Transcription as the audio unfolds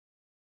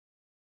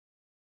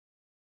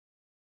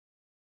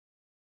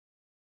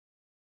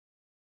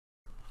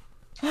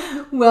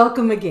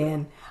Welcome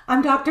again.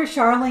 I'm Dr.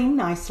 Charlene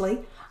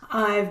Nicely.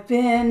 I've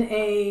been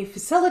a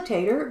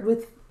facilitator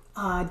with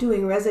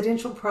doing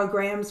residential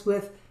programs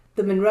with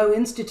the Monroe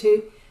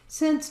Institute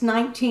since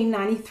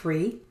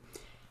 1993.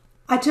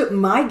 I took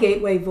my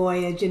Gateway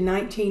Voyage in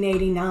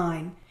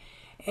 1989,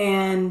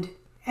 and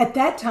at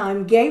that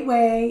time,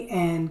 Gateway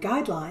and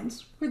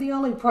Guidelines were the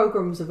only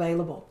programs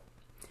available.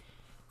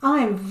 I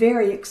am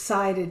very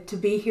excited to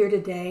be here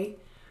today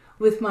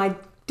with my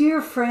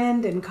dear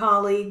friend and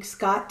colleague,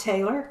 Scott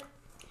Taylor,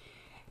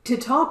 to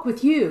talk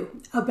with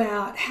you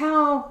about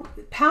how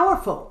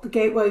powerful the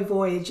Gateway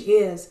Voyage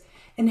is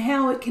and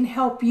how it can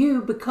help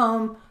you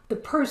become the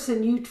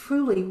person you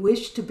truly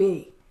wish to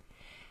be,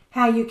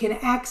 how you can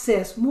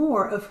access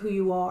more of who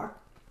you are.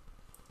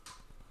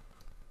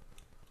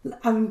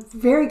 I'm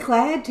very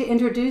glad to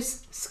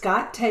introduce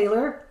Scott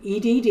Taylor,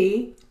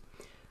 EDD,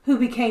 who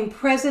became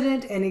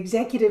President and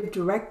Executive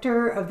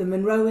Director of the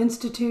Monroe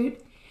Institute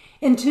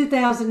in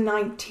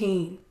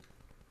 2019.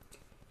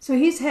 So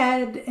he's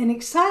had an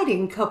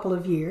exciting couple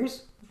of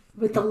years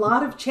with a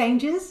lot of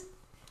changes.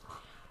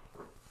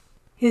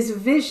 His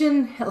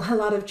vision, a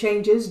lot of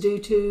changes due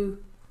to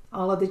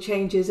all of the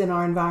changes in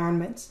our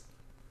environments.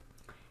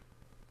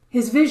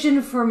 His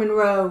vision for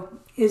Monroe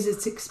is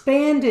its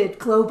expanded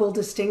global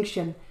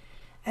distinction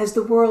as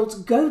the world's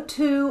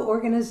go-to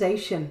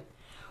organization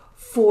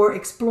for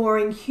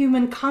exploring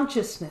human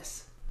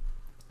consciousness.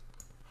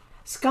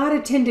 Scott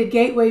attended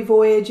Gateway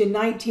Voyage in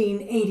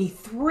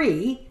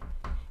 1983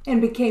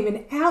 and became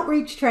an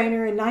outreach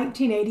trainer in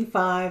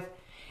 1985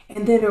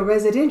 and then a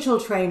residential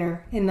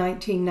trainer in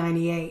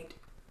 1998.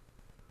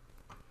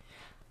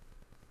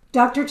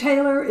 Dr.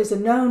 Taylor is a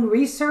known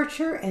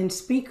researcher and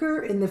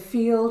speaker in the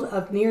field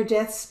of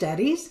near-death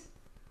studies.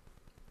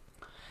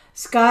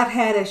 Scott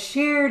had a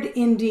shared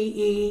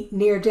NDE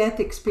near-death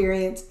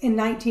experience in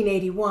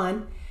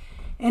 1981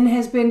 and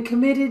has been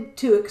committed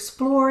to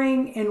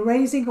exploring and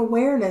raising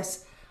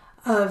awareness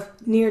of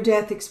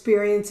near-death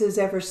experiences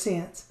ever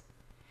since.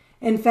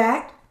 In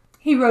fact,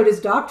 he wrote his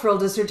doctoral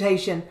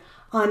dissertation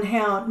on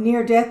how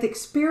near-death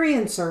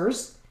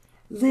experiencers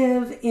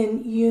live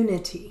in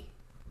unity.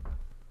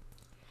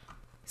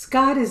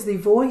 Scott is the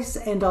voice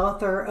and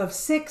author of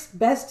 6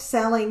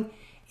 best-selling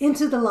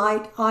Into the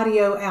Light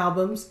audio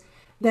albums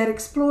that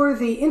explore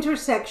the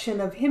intersection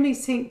of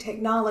hemisync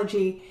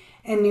technology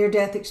and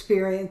near-death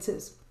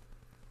experiences.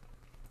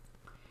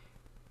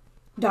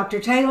 Dr.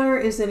 Taylor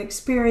is an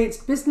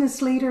experienced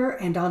business leader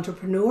and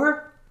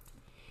entrepreneur.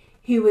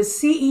 He was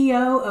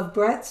CEO of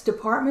Brett's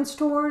Department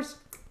Stores,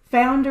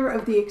 founder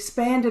of the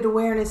Expanded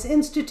Awareness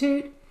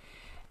Institute,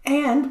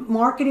 and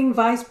marketing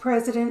vice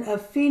president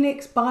of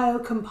Phoenix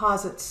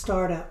Biocomposites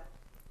startup.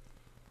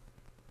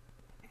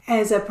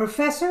 As a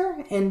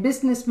professor and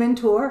business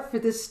mentor for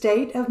the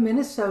state of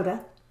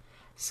Minnesota,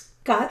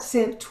 Scott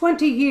spent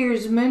 20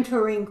 years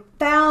mentoring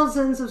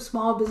thousands of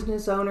small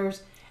business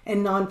owners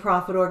and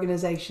nonprofit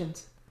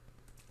organizations.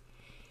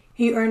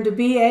 He earned a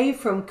BA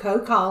from Coe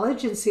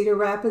College in Cedar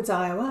Rapids,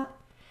 Iowa,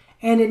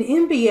 and an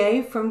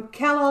MBA from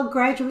Kellogg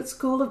Graduate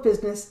School of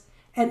Business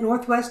at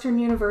Northwestern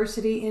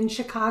University in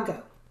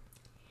Chicago.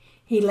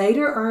 He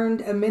later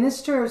earned a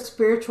Minister of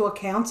Spiritual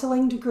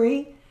Counseling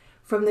degree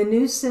from the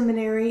New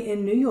Seminary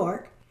in New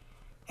York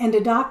and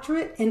a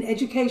doctorate in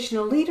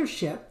educational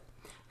leadership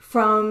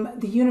from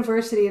the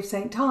University of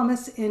St.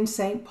 Thomas in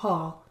St.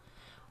 Paul,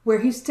 where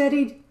he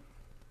studied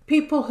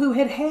people who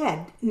had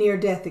had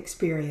near-death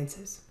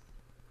experiences.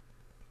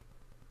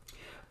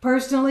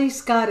 Personally,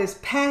 Scott is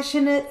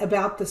passionate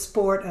about the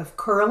sport of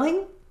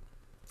curling.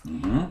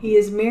 He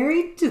is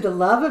married to the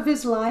love of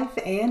his life,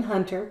 Ann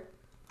Hunter,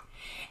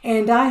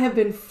 and I have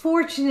been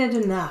fortunate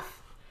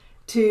enough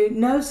to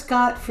know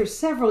Scott for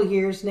several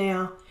years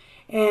now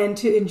and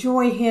to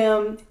enjoy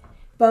him,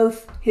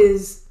 both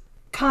his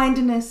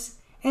kindness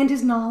and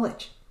his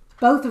knowledge,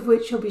 both of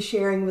which he'll be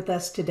sharing with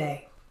us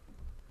today.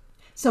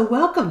 So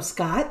welcome,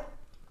 Scott.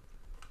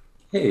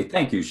 Hey,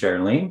 thank you,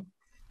 Charlene.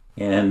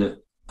 And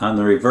on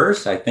the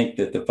reverse, I think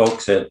that the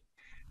folks that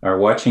are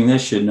watching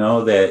this should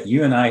know that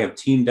you and I have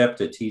teamed up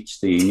to teach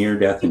the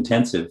near-death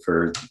intensive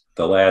for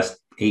the last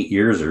 8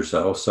 years or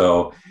so.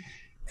 So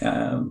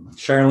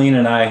Charlene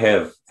and I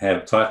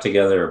have taught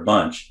together a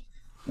bunch,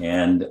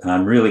 and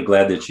I'm really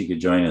glad that she could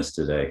join us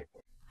today.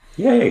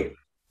 Yay.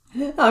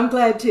 I'm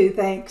glad too,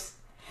 thanks.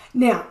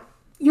 Now,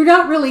 you're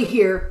not really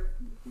here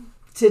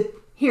to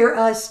hear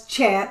us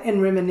chat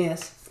and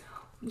reminisce.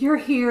 You're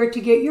here to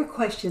get your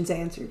questions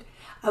answered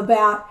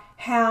about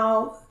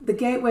how the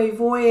Gateway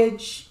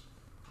Voyage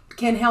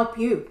can help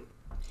you.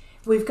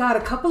 We've got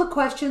a couple of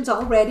questions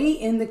already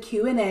in the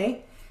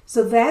Q&A,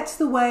 so that's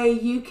the way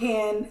you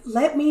can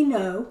let me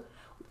know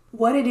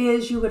what it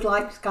is you would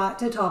like Scott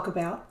to talk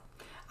about.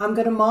 I'm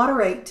going to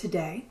moderate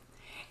today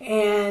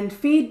and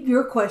feed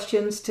your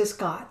questions to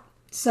Scott.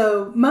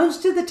 So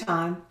most of the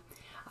time,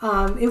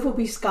 it will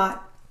be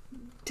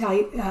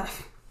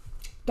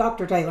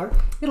Dr. Taylor,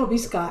 it'll be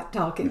Scott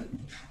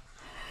talking.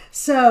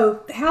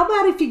 So how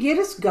about if you get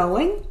us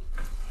going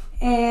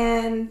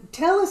and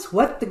tell us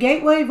what the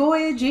Gateway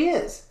Voyage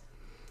is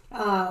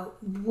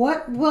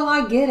What will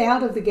I get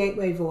out of the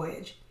Gateway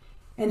Voyage?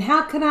 And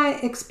how can I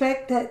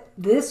expect that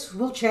this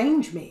will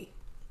change me?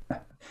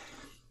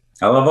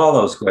 I love all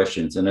those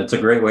questions, and it's a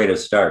great way to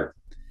start.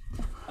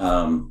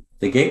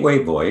 The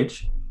Gateway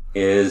Voyage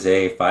is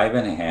a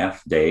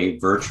 5.5 day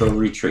virtual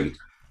retreat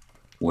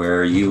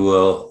where you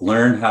will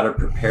learn how to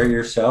prepare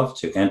yourself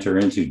to enter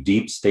into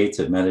deep states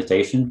of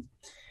meditation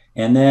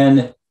and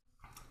then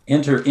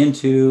enter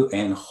into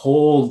and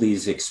hold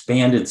these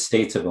expanded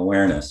states of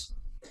awareness.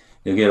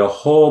 You'll get a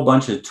whole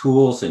bunch of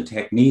tools and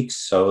techniques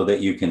so that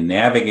you can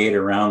navigate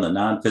around the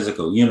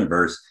non-physical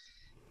universe.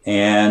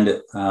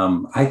 And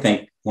I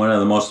think one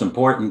of the most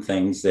important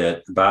things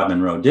that Bob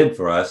Monroe did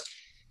for us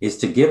is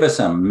to give us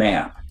a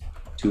map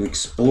to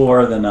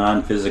explore the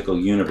non-physical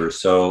universe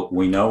so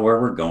we know where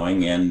we're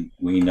going and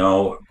we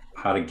know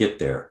how to get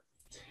there.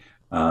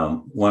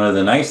 One of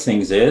the nice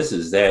things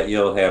is that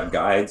you'll have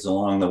guides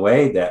along the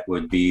way that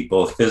would be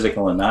both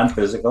physical and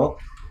non-physical.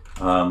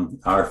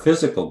 Our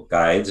physical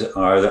guides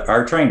are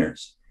our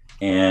trainers,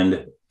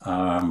 and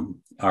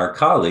our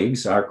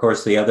colleagues are, of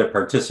course, the other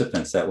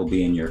participants that will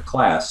be in your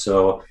class.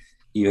 So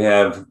you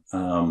have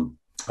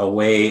a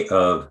way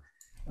of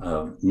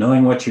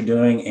knowing what you're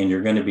doing, and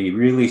you're going to be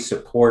really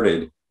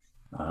supported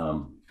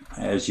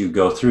as you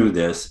go through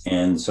this.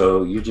 And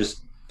so you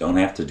just don't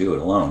have to do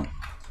it alone.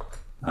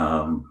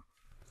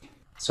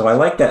 So I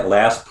like that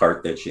last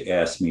part that you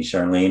asked me,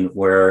 Charlene,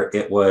 where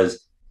it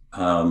was,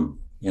 how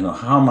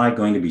am I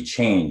going to be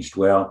changed?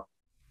 Well,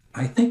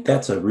 I think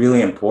that's a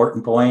really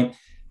important point,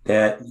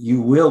 that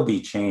you will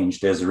be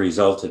changed as a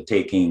result of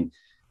taking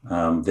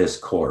this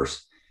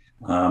course.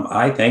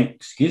 I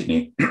think,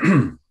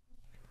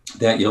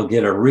 that you'll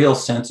get a real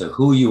sense of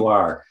who you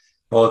are,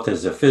 both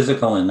as a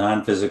physical and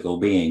non-physical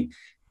being.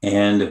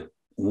 And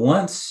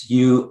once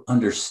you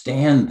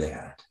understand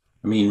that,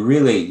 I mean,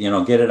 really,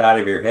 get it out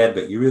of your head,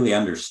 but you really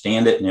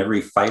understand it in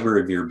every fiber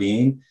of your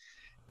being,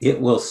 it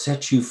will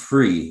set you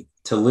free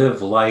to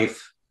live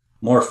life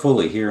more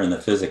fully here in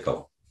the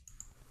physical.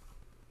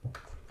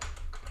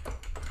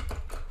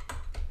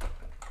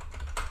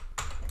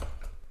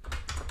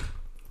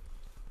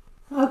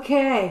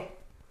 Okay.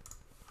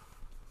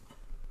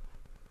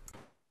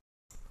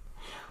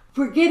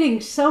 We're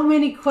getting so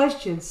many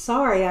questions.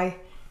 Sorry, I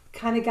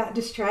kind of got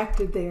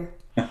distracted there.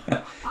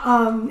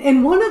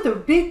 And one of the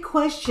big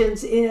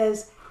questions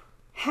is,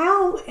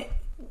 how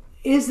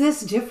is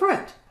this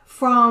different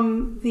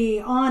from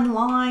the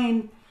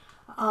online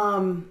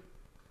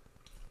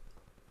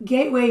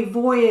Gateway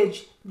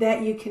Voyage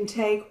that you can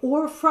take,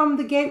 or from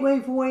the Gateway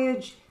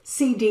Voyage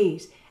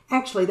CDs?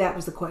 Actually, that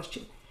was the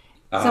question.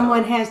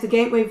 Someone has the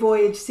Gateway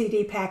Voyage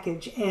CD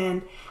package,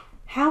 and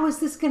how is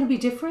this going to be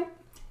different?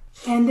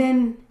 And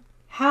then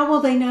how will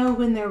they know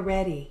when they're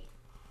ready?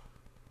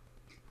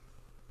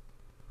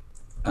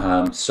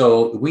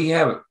 So we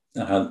have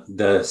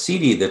the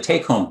CD, the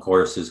take-home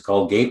course is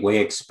called Gateway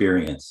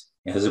Experience,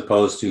 as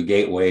opposed to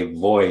Gateway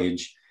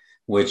Voyage,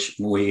 which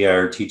we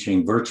are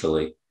teaching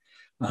virtually.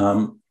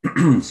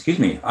 Excuse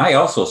me. I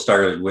also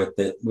started with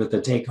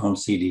the take-home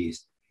CDs.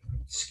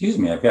 Excuse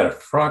me, I've got a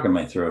frog in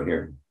my throat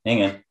here.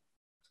 Hang on.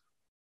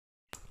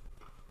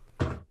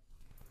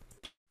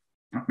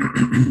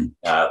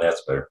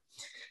 That's better.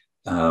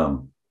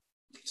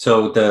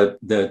 So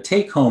the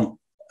take-home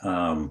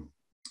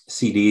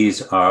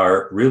CDs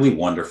are really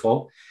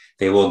wonderful.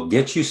 They will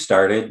get you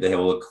started. They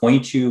will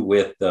acquaint you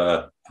with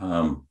the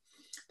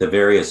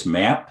various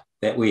map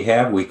that we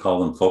have. We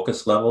call them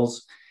focus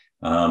levels.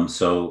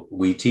 So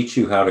we teach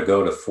you how to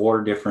go to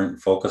 4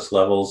 different focus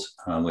levels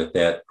with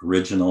that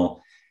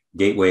original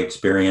Gateway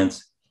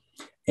experience.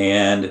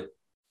 And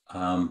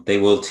they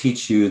will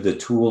teach you the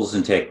tools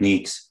and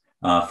techniques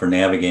for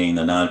navigating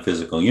the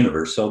non-physical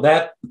universe. So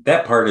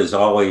that part is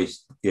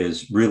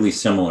really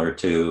similar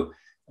to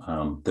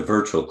the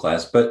virtual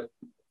class, but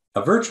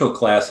a virtual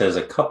class has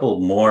a couple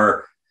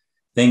more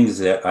things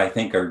that I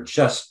think are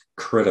just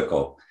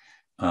critical.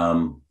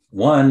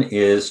 One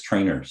is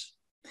trainers.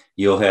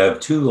 You'll have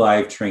 2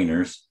 live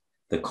trainers.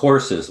 The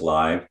course is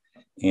live.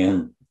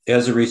 And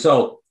as a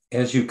result,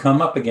 as you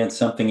come up against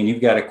something and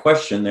you've got a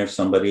question, there's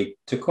somebody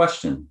to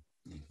question.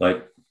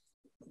 Like,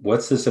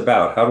 what's this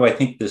about? How do I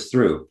think this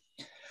through?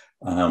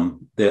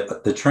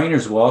 The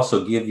trainers will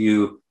also give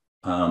you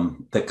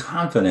the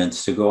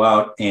confidence to go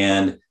out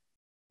and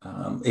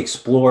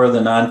explore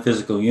the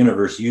non-physical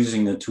universe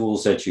using the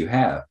tools that you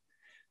have.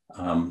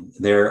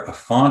 They're a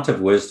font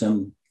of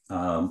wisdom.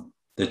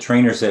 The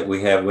trainers that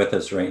we have with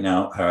us right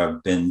now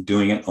have been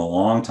doing it a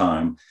long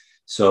time.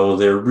 So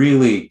they're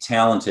really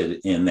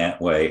talented in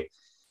that way.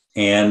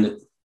 And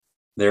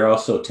they're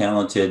also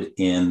talented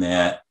in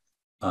that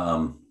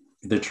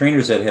the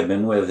trainers that have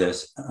been with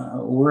us,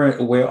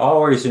 we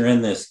always are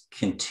in this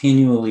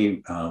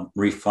continually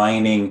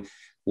refining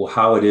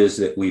how it is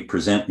that we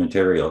present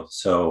material.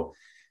 So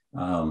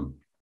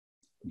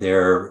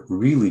they're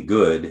really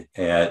good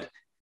at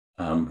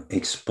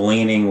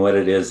explaining what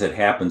it is that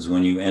happens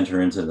when you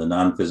enter into the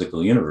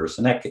non-physical universe.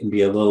 And that can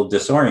be a little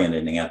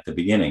disorienting at the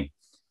beginning.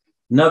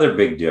 Another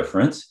big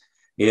difference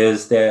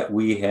is that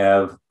we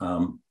have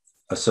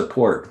a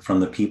support from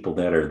the people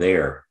that are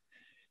there.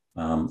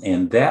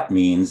 And that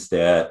means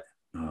that,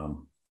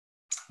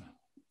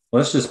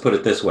 let's just put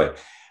it this way.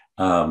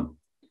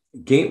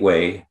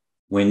 Gateway,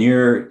 when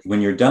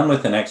you're done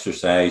with an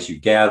exercise, you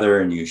gather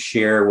and you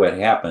share what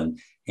happened.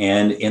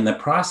 And in the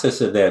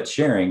process of that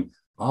sharing,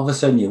 all of a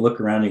sudden you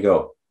look around and you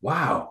go,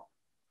 wow,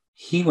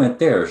 he went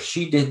there,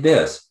 she did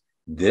this.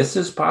 This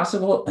is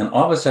possible. And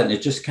all of a sudden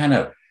it just kind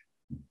of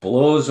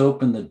blows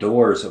open the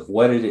doors of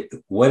what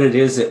it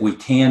is that we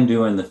can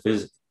do in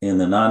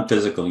the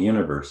non-physical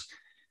universe.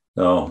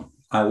 So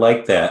I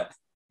like that,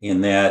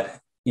 in that,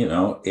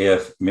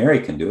 if Mary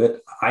can do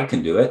it, I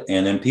can do it.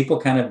 And then people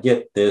kind of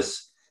get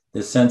this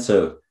sense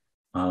of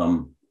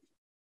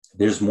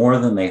there's more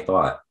than they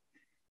thought.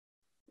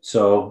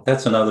 So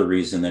that's another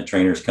reason that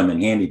trainers come in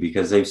handy,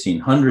 because they've seen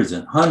hundreds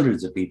and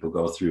hundreds of people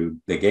go through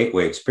the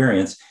Gateway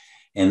experience,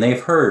 and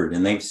they've heard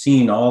and they've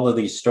seen all of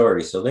these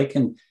stories. So they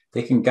can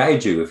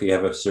guide you if you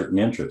have a certain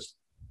interest.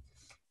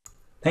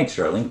 Thanks,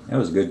 Charlene. That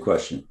was a good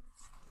question.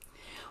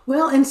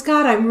 Well, and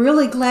Scott, I'm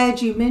really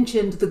glad you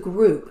mentioned the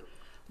group,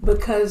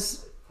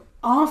 because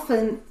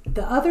often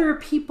the other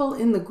people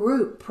in the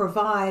group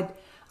provide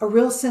a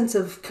real sense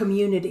of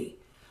community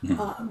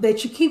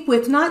that you keep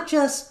with, not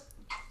just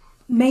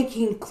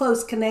making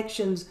close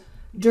connections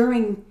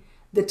during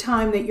the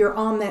time that you're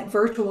on that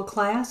virtual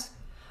class,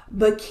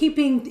 but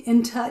keeping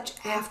in touch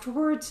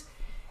afterwards.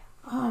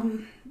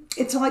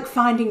 It's like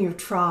finding your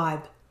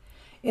tribe.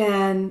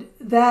 And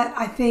that,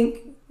 I think,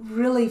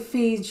 really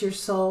feeds your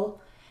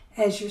soul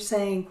as you're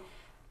saying,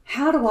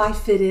 how do I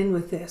fit in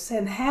with this?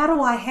 And how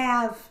do I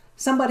have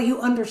somebody who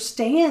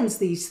understands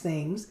these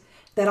things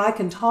that I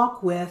can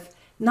talk with,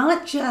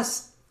 not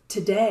just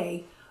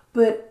today,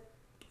 but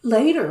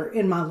later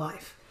in my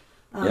life?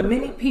 Yep.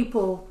 Many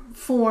people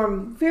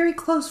form very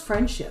close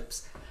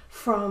friendships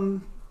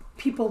from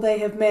people they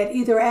have met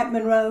either at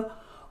Monroe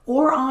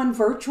or on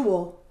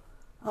virtual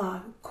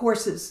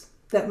courses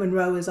that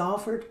Monroe has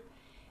offered.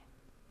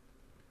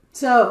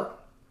 So,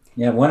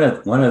 yeah, one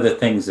of the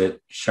things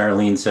that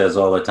Charlene says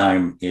all the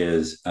time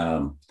is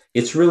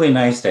it's really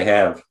nice to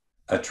have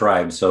a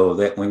tribe, so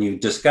that when you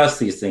discuss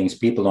these things,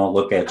 people don't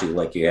look at you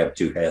like you have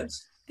two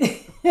heads.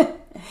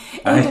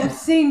 I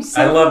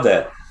love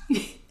that.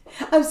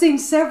 I've seen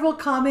several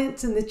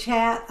comments in the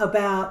chat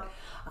about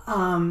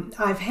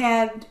I've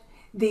had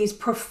these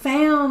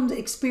profound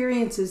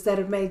experiences that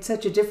have made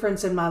such a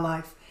difference in my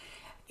life.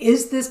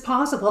 Is this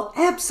possible?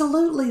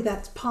 Absolutely,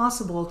 that's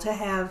possible, to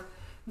have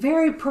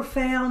very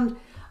profound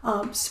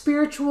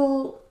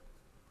spiritual,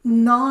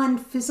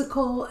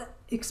 non-physical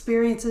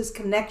experiences,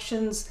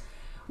 connections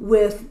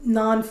with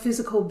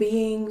non-physical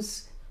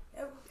beings,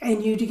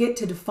 and you get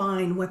to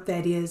define what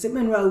that is. At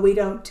Monroe, we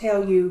don't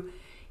tell you,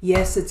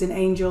 yes, it's an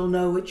angel,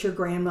 no, it's your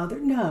grandmother.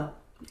 No,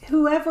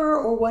 whoever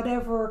or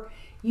whatever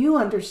you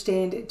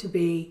understand it to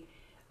be,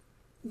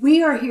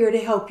 we are here to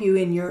help you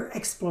in your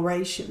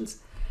explorations.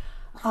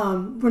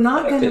 We're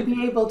not going to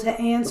be able to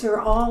answer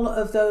all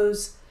of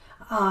those.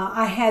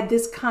 I had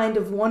this kind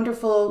of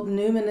wonderful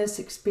numinous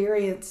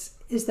experience.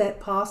 Is that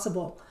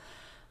possible?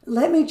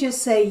 Let me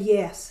just say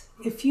yes.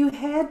 If you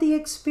had the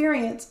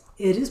experience,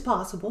 it is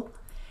possible.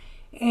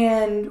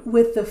 And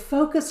with the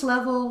focus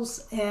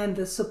levels and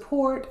the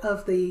support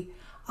of the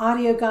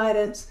audio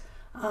guidance,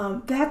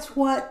 that's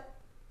what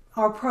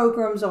our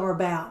programs are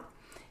about,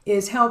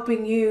 is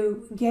helping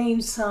you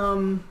gain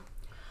some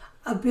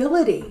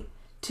ability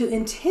to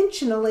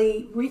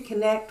intentionally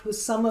reconnect with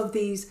some of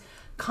these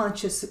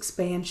conscious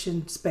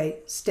expansion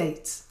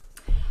states.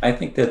 I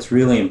think that's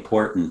really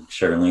important,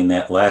 Charlene,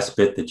 that last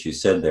bit that you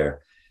said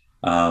there.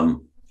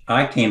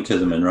 I came to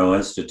the Monroe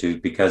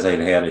Institute because I'd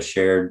had a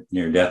shared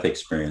near-death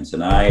experience,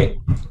 and I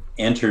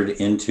entered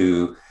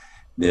into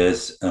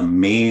this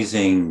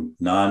amazing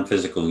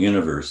non-physical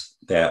universe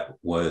that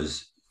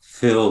was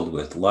filled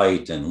with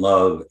light and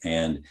love,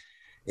 and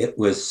it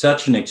was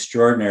such an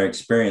extraordinary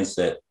experience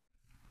that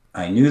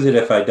I knew that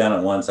if I'd done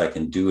it once, I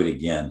can do it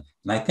again.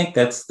 And I think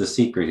that's the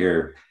secret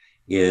here,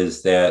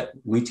 is that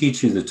we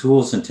teach you the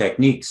tools and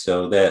techniques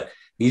so that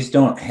these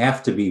don't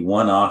have to be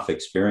one-off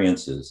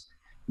experiences,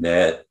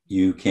 that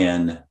you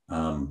can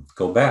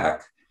go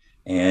back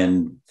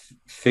and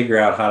figure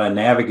out how to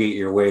navigate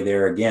your way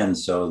there again,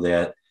 so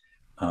that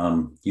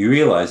you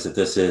realize that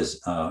this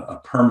is a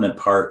permanent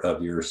part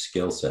of your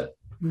skill set.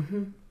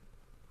 Mm-hmm.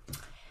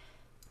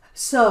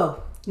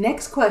 So,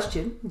 next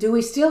question. Do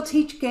we still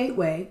teach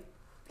Gateway?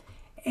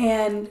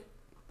 And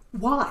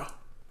why?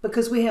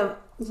 Because we have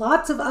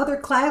lots of other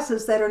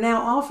classes that are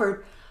now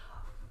offered.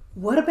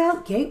 What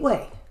about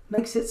Gateway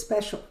makes it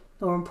special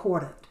or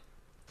important?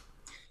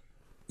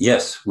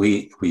 Yes,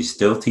 we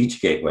still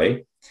teach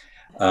Gateway.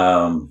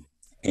 And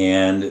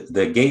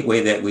the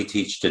Gateway that we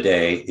teach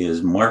today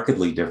is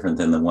markedly different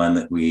than the one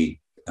that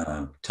we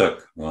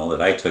took, well,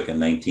 that I took in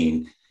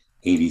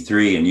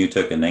 1983 and you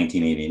took in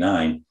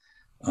 1989.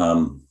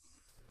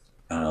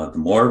 The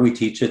more we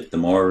teach it, the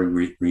more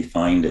we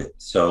refined it.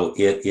 So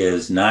it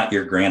is not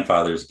your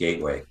grandfather's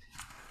Gateway.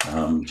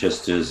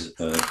 Just as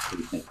a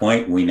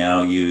point, we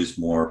now use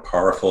more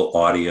powerful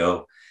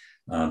audio.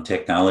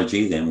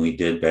 technology than we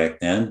did back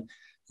then.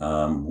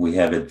 We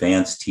have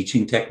advanced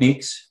teaching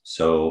techniques,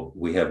 so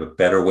we have a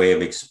better way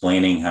of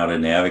explaining how to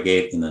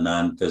navigate in the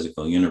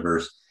non-physical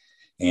universe.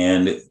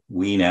 And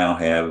we now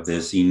have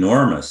this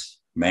enormous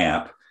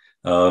map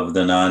of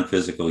the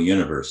non-physical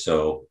universe.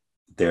 So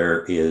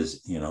there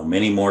is,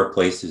 many more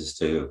places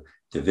to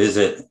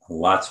visit,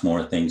 lots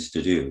more things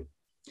to do.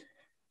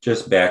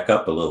 Just back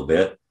up a little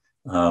bit.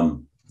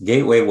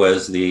 Gateway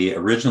was the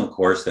original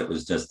course that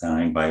was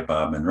designed by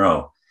Bob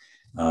Monroe.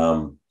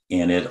 And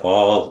it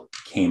all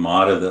came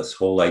out of this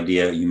whole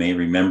idea. You may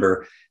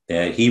remember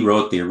that he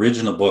wrote the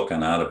original book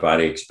on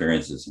out-of-body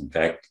experiences. In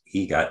fact,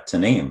 he got to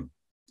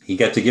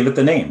give it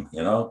the name,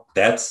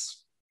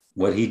 that's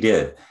what he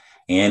did.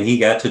 And he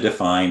got to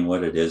define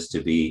what it is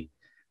to be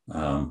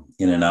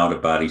in an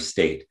out-of-body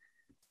state.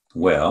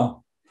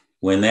 Well,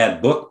 when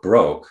that book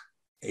broke,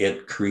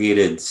 it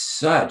created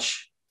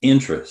such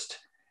interest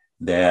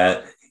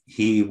that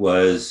he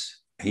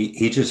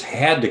just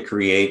had to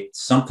create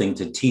something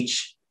to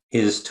teach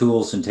his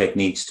tools and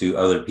techniques to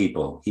other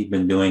people. He'd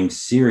been doing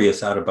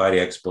serious out-of-body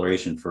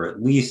exploration for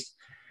at least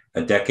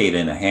a decade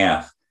and a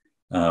half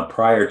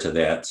prior to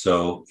that.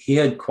 So he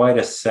had quite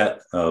a set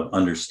of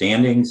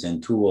understandings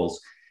and tools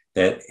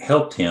that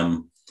helped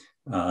him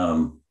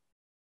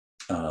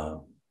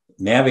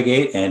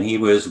navigate, and he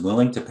was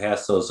willing to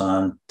pass those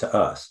on to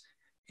us.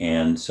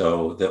 And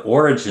so the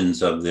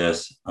origins of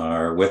this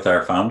are with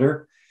our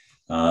founder.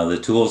 The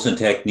tools and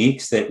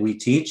techniques that we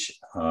teach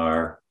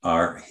are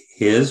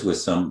his, with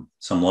some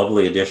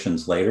lovely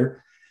additions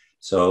later.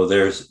 So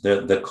there's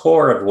the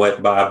core of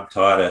what Bob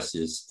taught us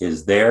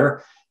is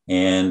there,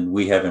 and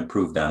we have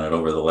improved on it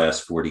over the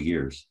last 40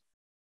 years.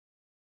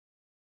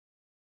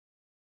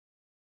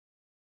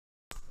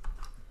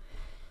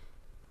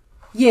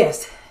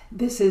 Yes,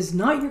 this is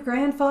not your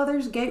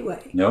grandfather's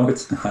Gateway. No,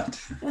 it's not.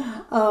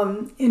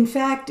 In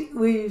fact,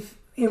 we've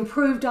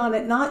improved on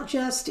it not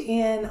just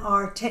in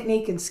our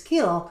technique and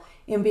skill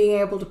in being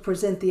able to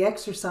present the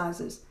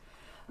exercises,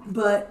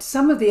 but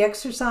some of the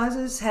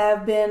exercises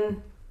have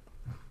been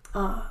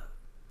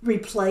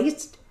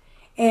replaced,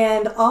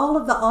 and all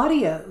of the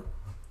audio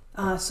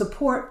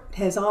support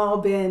has all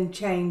been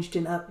changed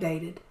and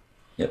updated.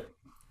 Yep.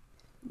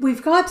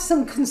 We've got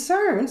some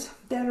concerns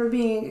that are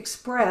being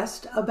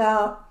expressed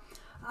about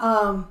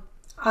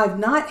I've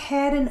not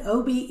had an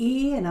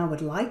OBE and I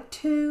would like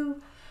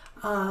to.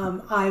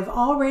 I've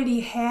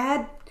already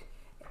had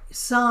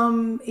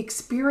some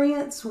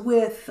experience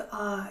with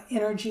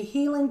energy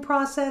healing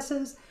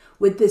processes.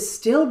 Would this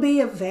still be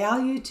of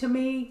value to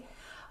me?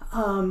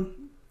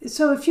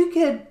 So if you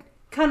could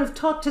kind of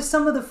talk to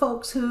some of the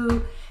folks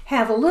who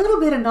have a little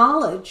bit of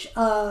knowledge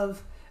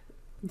of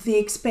the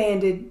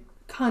expanded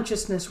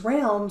consciousness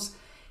realms,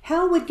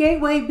 how would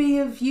Gateway be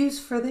of use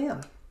for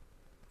them?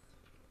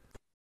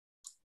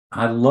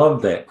 I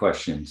love that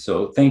question.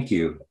 So thank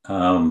you.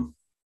 I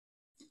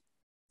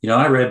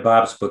read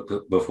Bob's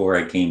book before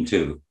I came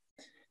to.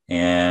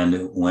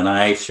 And when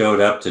I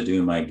showed up to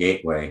do my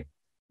Gateway,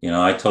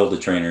 I told the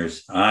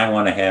trainers, I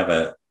want to have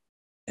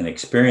an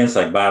experience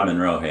like Bob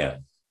Monroe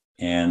had.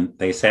 And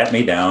they sat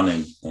me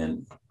down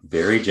and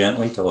very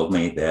gently told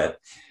me that,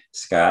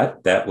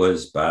 Scott, that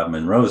was Bob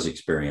Monroe's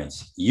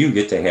experience. You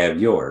get to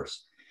have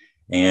yours.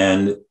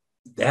 And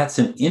that's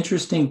an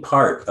interesting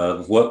part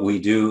of what we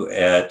do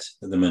at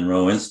the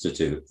Monroe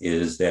Institute,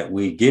 is that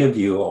we give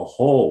you a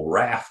whole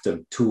raft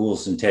of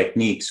tools and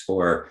techniques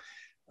for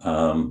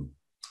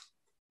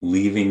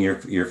leaving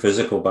your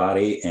physical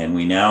body. And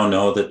we now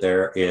know that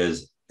there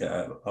is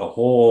a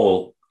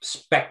whole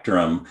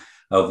spectrum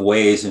of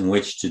ways in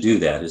which to do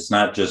that. It's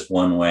not just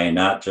one way,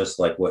 not just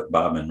like what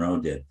Bob Monroe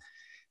did.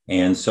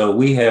 And so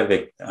we have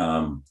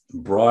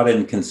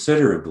broadened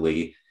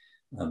considerably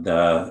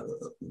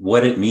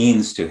what it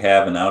means to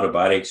have an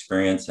out-of-body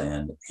experience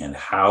and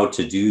how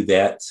to do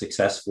that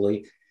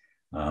successfully.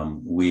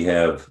 We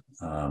have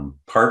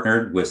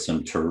partnered with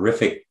some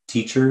terrific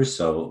teachers,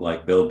 so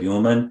like Bill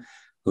Buhlman,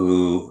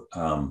 who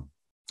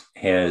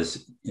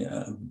has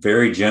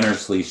very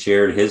generously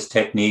shared his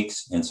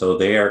techniques, and so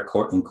they are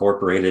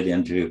incorporated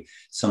into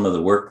some of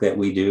the work that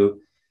we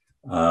do.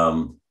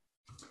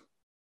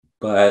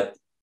 But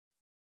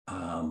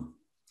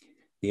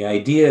the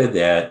idea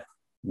that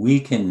we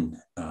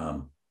can,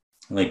 let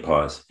me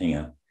pause, hang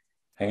on.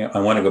 I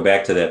want to go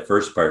back to that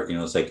first part.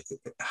 It's like,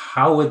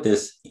 how would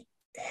this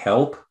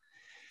help?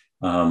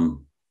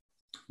 One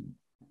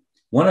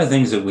of the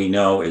things that we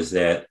know is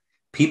that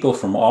people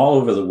from all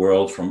over the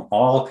world, from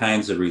all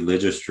kinds of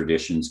religious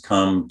traditions,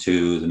 come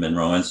to the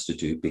Monroe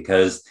Institute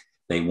because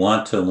they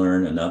want to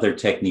learn another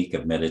technique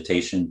of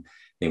meditation.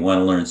 They want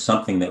to learn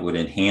something that would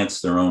enhance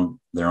their own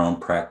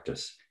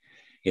practice.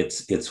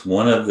 It's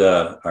one of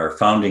our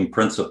founding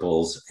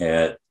principles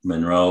at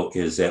Monroe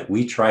is that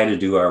we try to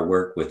do our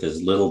work with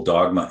as little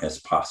dogma as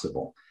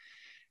possible.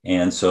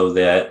 And so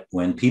that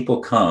when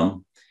people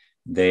come,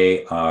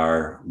 they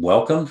are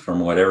welcomed from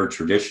whatever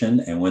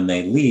tradition. And when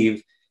they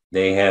leave,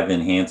 they have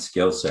enhanced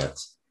skill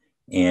sets.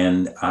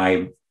 And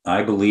I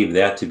I believe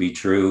that to be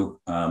true,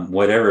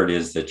 whatever it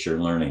is that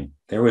you're learning.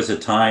 There was a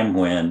time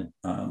when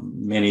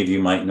many of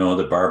you might know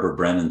the Barbara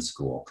Brennan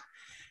School.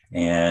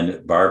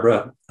 And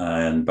Barbara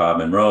and Bob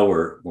Monroe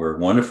were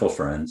wonderful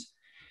friends.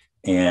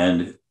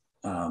 And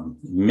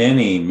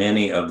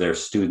many of their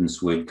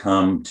students would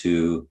come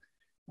to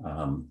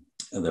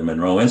the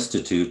Monroe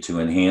Institute to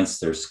enhance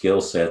their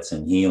skill sets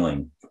in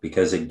healing,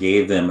 because it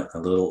gave them a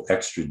little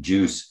extra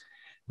juice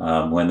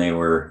when they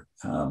were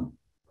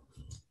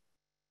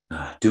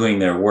doing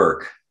their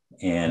work,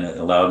 and it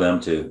allowed them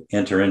to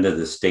enter into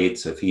the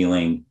states of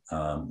healing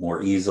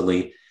more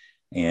easily,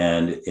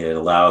 and it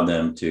allowed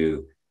them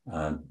to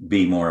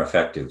be more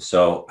effective.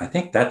 So I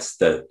think that's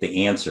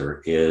the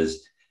answer,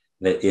 is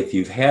that if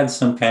you've had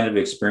some kind of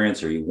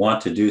experience or you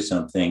want to do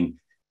something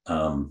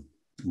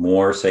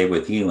more, say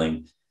with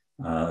healing,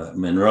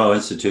 Monroe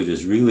Institute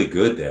is really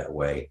good that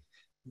way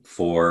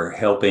for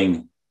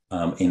helping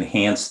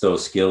enhance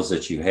those skills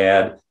that you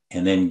had,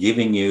 and then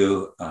giving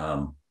you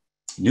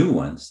new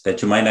ones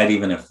that you might not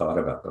even have thought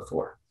about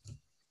before.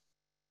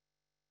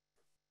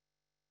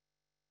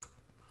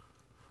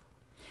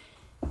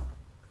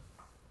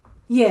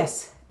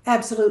 Yes,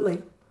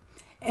 absolutely.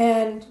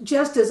 And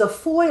just as a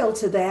foil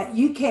to that,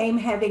 you came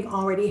having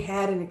already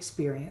had an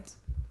experience.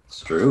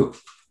 It's true.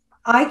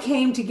 I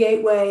came to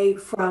Gateway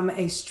from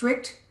a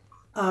strict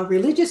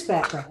religious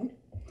background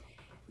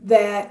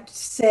that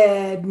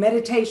said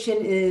meditation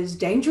is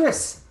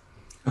dangerous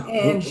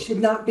and should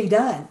not be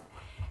done.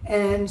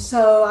 And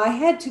so I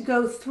had to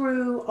go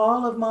through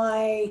all of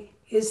my,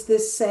 is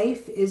this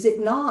safe? Is it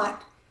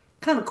not?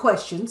 Kind of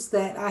questions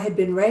that I had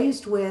been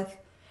raised with.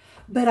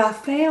 But I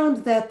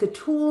found that the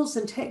tools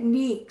and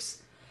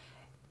techniques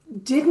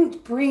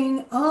didn't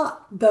bring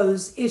up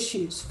those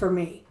issues for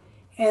me,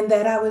 and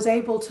that I was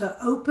able to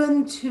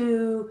open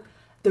to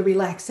the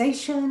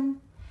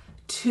relaxation,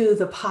 to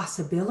the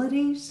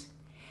possibilities,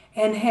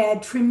 and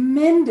had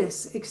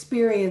tremendous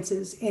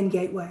experiences in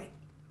Gateway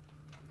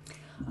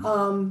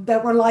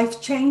that were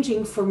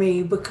life-changing for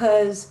me,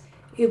 because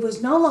it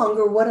was no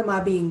longer what am I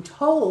being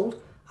told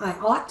I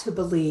ought to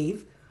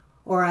believe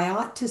or I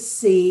ought to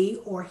see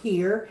or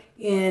hear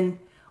in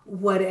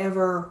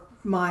whatever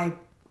my,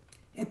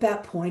 at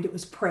that point it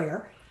was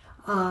prayer,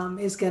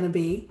 is going to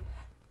be.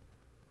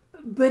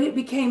 But it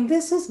became,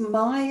 this is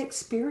my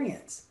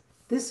experience.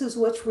 This is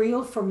what's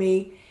real for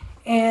me.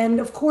 And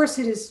of course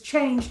it has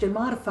changed and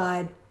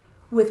modified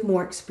with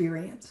more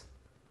experience.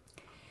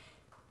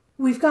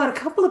 We've got a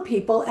couple of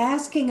people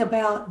asking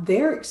about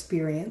their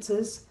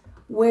experiences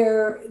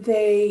where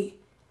they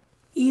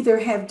either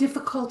have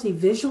difficulty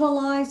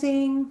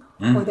visualizing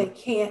or they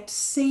can't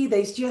see.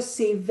 They just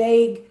see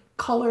vague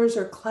colors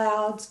or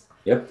clouds.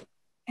 Yep.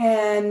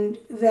 And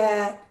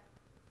that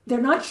they're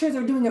not sure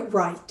they're doing it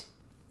right.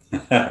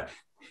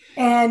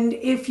 And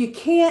if you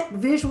can't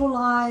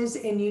visualize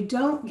and you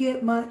don't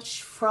get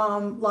much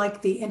from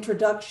like the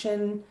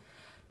introduction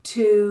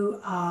to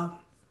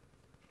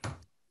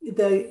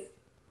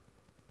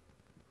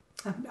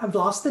I've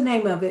lost the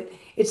name of it.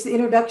 It's the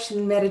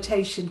introduction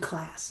meditation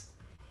class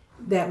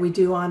that we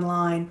do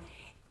online.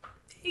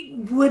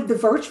 Would the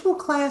virtual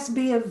class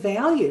be of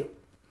value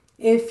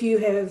if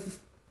you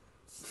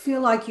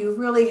feel like you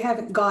really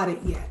haven't got it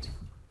yet?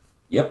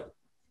 Yep.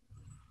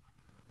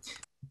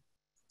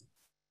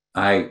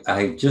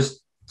 I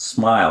just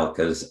smile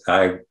because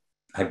I've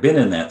been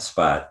in that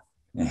spot,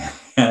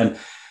 and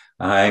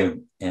I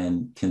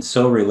can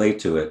so relate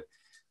to it.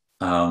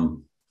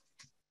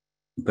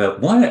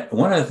 But one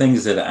of the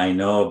things that I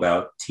know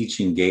about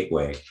teaching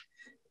Gateway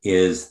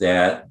is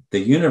that the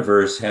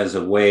universe has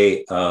a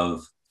way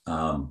of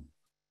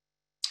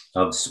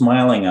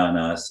smiling on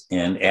us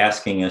and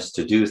asking us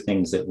to do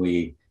things that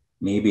we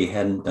maybe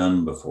hadn't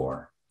done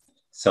before.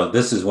 So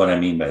this is what I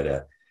mean by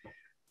that.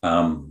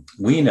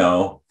 We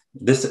know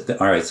this.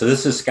 All right. So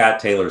this is Scott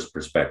Taylor's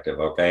perspective.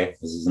 Okay.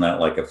 This is not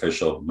like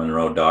official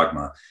Monroe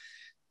dogma.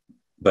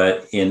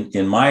 But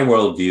in my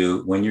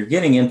worldview, when you're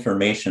getting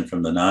information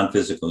from the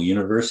non-physical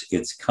universe,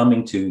 it's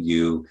coming to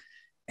you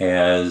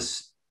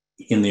as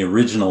in the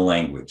original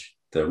language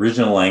of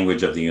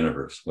the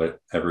universe,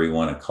 whatever you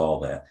want to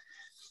call that.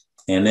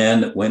 And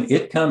then when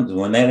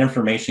that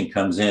information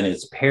comes in,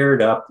 it's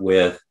paired up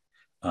with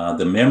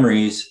the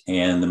memories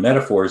and the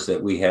metaphors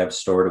that we have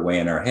stored away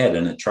in our head,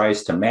 and it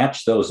tries to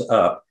match those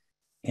up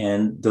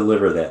and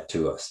deliver that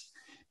to us.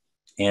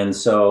 And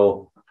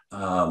so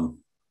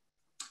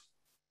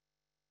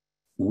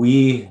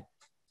we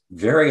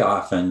very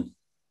often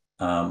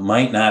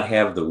might not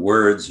have the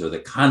words or the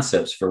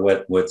concepts for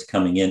what's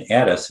coming in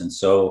at us. And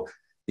so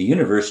the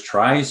universe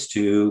tries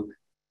to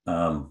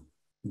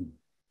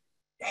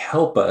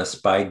help us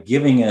by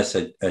giving us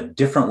a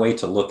different way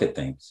to look at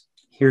things.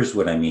 Here's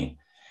what I mean.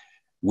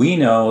 We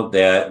know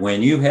that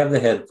when you have the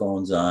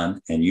headphones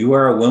on and you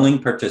are a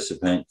willing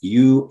participant,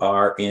 you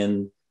are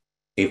in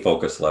a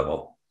focus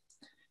level.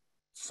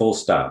 Full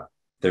stop.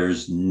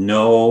 There's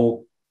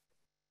no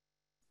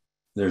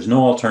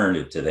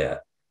alternative to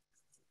that.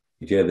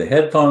 If you have the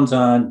headphones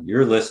on,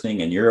 you're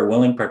listening, and you're a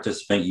willing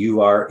participant,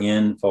 you are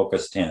in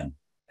focus 10.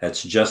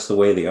 That's just the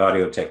way the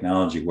audio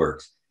technology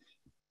works.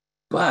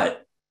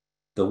 But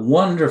the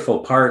wonderful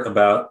part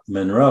about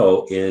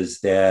Monroe is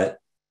that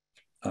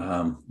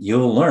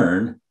you'll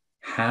learn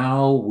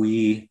how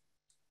we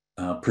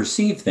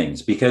perceive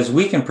things, because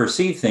we can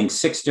perceive things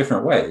 6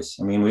 different ways.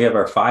 I mean, we have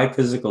our 5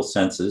 physical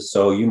senses,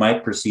 so you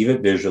might perceive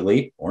it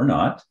visually or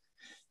not.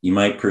 You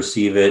might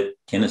perceive it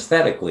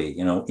kinesthetically,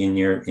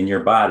 in your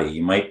body.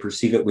 You might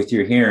perceive it with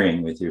your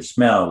hearing, with your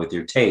smell, with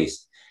your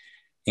taste.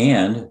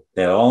 And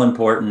that all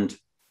important,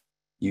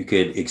 you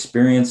could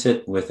experience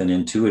it with an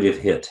intuitive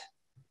hit.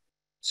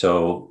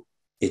 So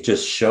it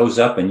just shows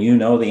up and you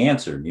know the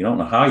answer. You don't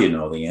know how you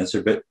know the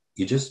answer, but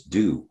you just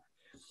do.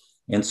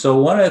 And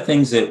so one of the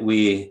things that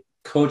we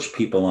coach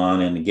people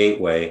on in the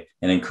Gateway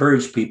and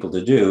encourage people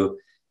to do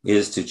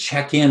is to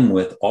check in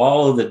with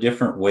all of the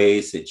different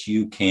ways that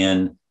you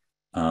can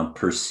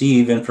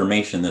perceive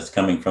information that's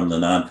coming from the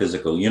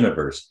non-physical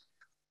universe.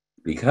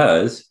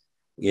 Because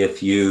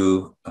if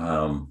you,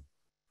 one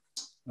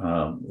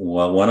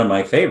of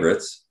my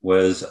favorites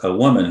was a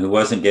woman who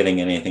wasn't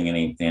getting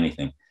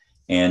anything.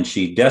 And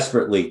she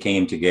desperately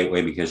came to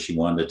Gateway because she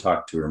wanted to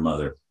talk to her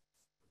mother.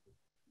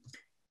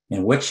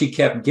 And what she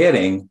kept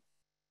getting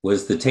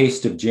was the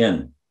taste of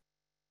gin.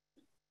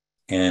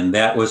 And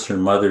that was her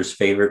mother's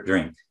favorite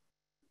drink.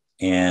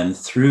 And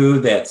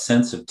through that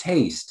sense of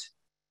taste,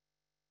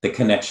 the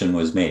connection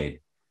was made.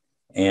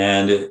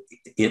 And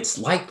it's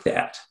like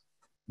that,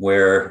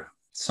 where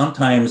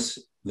sometimes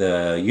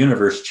the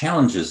universe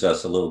challenges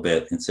us a little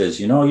bit and says,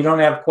 you don't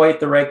have quite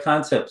the right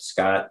concept,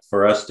 Scott,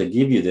 for us to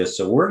give you this.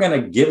 So we're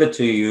going to give it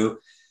to you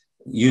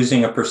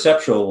using a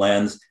perceptual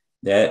lens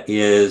that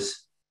is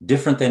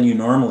different than you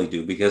normally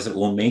do, because it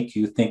will make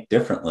you think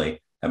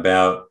differently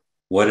about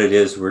what it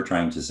is we're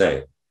trying to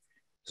say.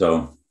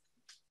 So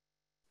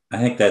I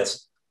think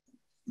that's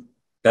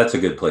a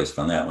good place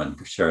on that one,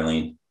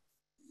 Charlene.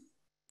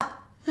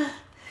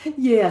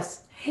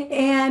 Yes.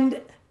 And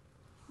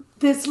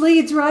this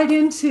leads right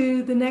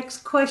into the next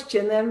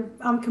question, and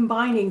I'm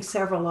combining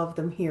several of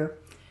them here,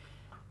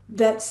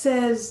 that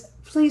says,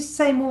 please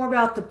say more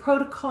about the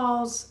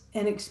protocols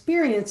and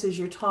experiences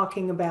you're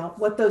talking about,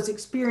 what those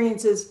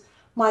experiences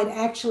might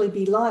actually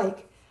be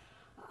like,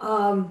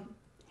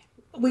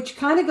 which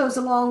kind of goes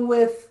along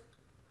with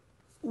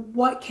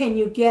what can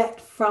you get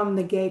from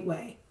the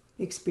Gateway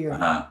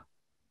experience.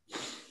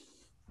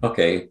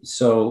 Okay,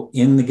 so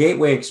in the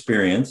Gateway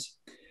experience,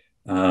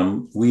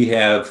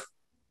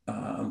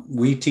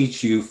 we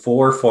teach you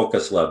 4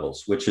 focus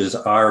levels, which is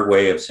our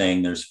way of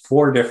saying there's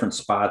 4 different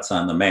spots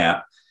on the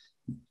map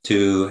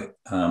to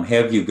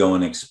have you go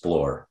and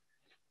explore.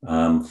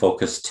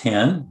 Focus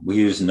 10, we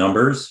use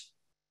numbers,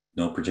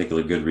 no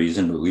particular good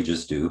reason, but we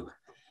just do.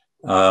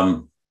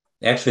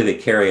 Actually, they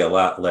carry a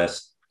lot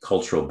less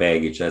cultural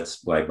baggage.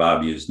 That's why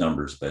Bob used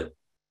numbers. But,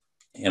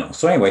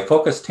 so anyway,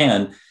 focus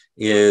 10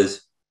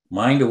 is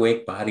mind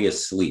awake, body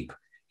asleep.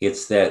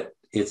 It's that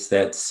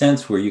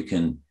sense where you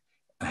can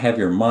have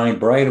your mind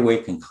bright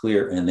awake and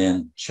clear, and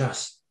then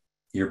just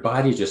your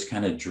body just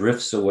kind of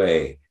drifts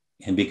away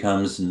and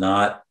becomes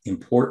not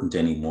important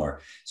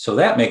anymore. So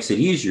that makes it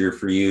easier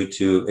for you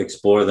to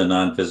explore the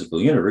non-physical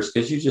universe,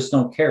 because you just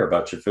don't care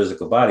about your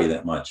physical body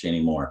that much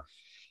anymore.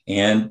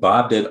 And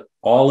Bob did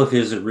all of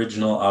his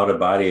original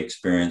out-of-body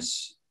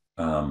experience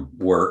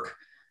work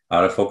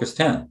out of Focus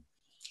 10.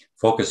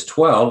 Focus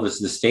 12 is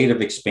the state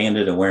of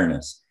expanded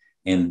awareness.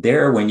 And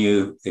there, when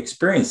you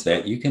experience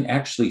that, you can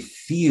actually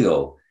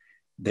feel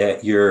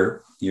that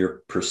your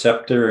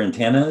perceptor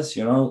antennas,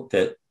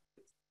 that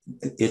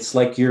it's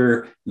like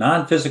your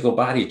non-physical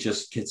body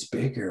just gets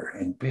bigger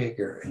and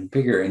bigger and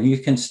bigger, and you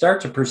can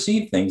start to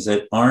perceive things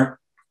that aren't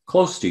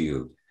close to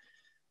you.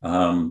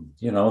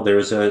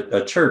 There's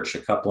a church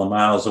a couple of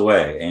miles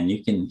away, and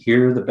you can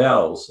hear the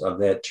bells of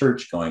that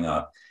church going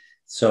off.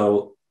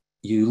 So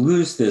you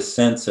lose this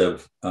sense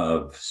of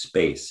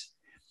space.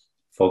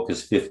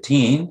 Focus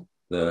 15,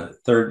 the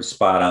 3rd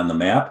spot on the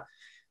map,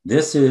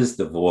 this is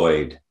the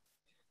void.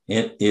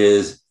 It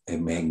is a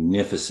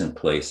magnificent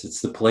place.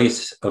 It's the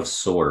place of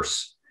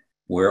source,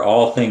 where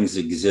all things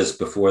exist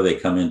before they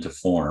come into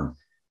form.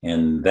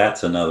 And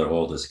that's another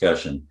whole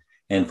discussion.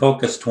 And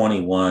Focus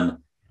 21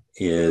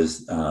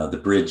 is the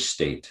bridge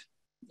state.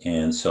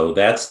 And so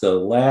that's the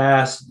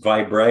last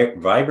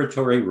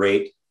vibratory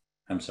rate.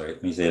 I'm sorry,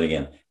 let me say it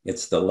again.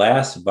 It's the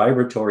last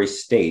vibratory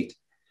state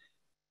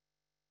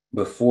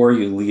before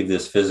you leave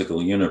this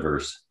physical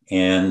universe.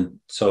 And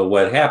so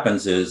what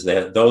happens is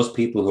that those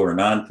people who are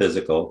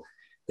non-physical,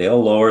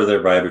 they'll lower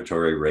their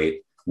vibratory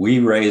rate. We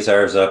raise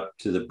ours up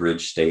to the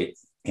bridge state,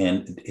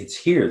 and it's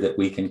here that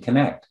we can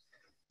connect.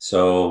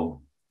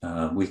 So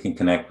we can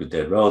connect with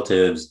dead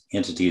relatives,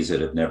 entities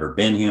that have never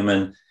been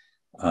human.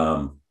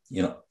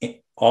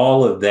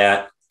 All of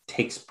that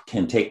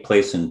can take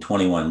place in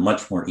 21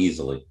 much more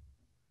easily.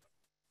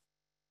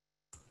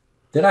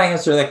 Did I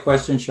answer that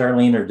question,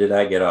 Charlene, or did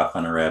I get off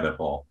on a rabbit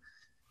hole?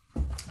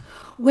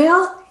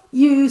 Well,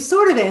 you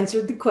sort of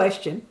answered the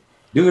question.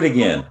 Do it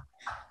again.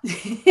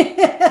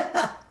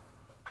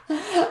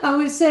 I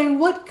was saying,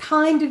 what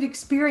kind of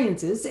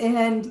experiences?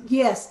 And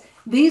yes,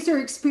 These are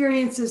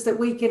experiences that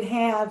we can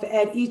have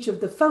at each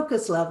of the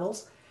focus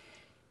levels.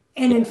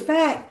 And in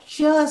fact,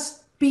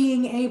 just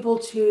being able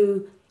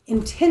to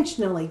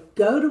intentionally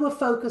go to a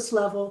focus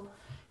level,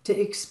 to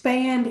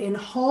expand and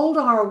hold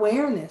our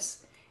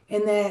awareness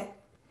in that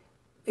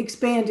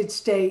expanded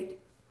state,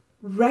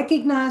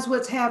 recognize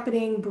what's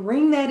happening,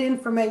 bring that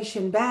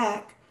information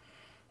back,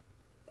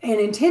 and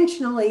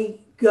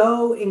intentionally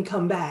go and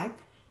come back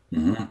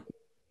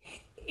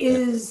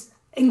is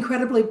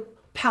incredibly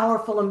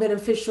powerful and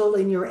beneficial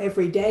in your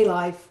everyday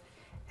life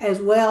as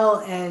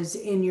well as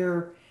in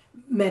your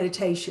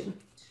meditation.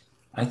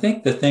 I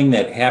think the thing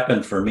that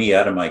happened for me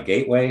out of my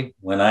gateway,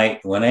 when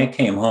I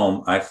came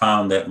home, I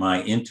found that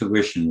my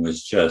intuition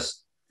was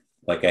just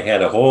like I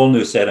had a whole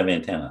new set of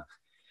antenna,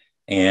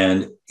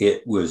 and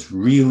it was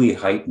really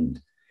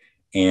heightened.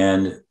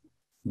 And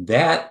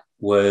that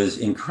was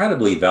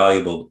incredibly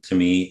valuable to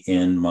me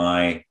in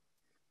my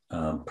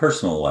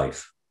personal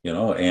life,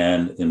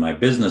 and in my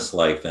business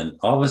life. And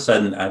all of a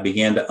sudden, I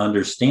began to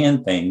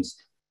understand things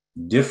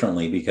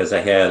differently because I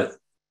had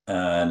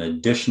an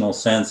additional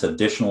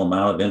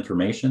amount of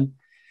information.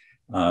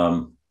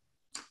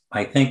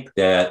 I think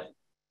that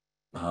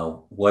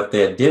what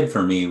that did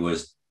for me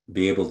was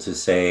be able to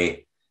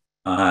say,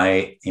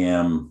 I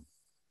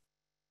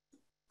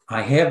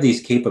have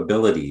these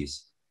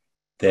capabilities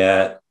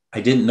that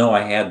I didn't know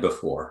I had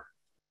before.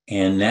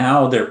 And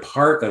now they're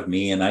part of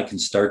me and I can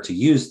start to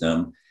use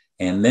them.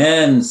 And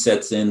then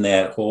sets in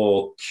that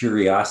whole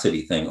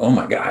curiosity thing. Oh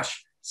my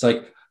gosh. It's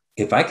like,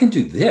 if I can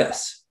do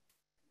this,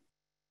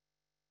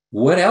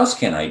 what else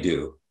can I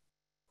do?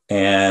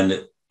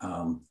 And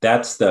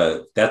that's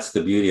the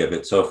beauty of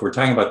it. So if we're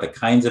talking about the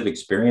kinds of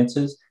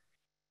experiences,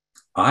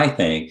 I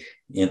think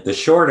the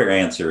shorter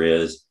answer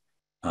is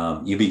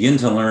you begin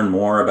to learn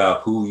more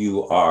about who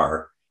you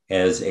are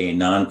as a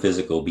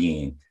non-physical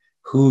being,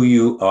 who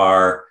you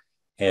are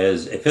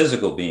as a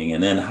physical being,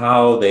 and then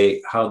how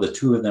the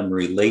two of them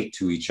relate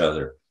to each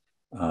other.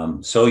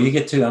 So you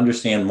get to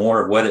understand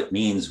more of what it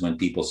means when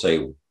people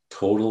say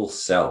total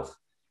self.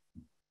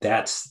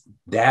 That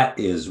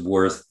is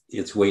worth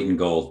its weight in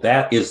gold.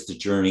 That is the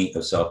journey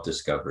of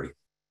self-discovery.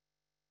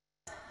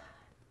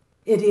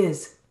 It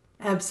is,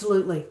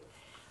 absolutely.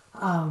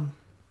 And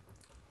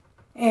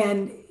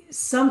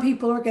some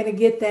people are going to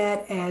get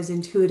that as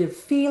intuitive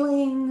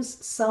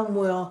feelings. Some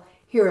will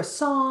hear a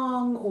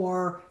song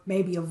or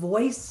maybe a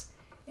voice,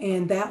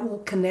 and that will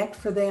connect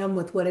for them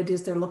with what it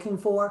is they're looking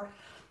for.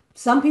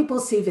 Some people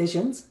see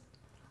visions.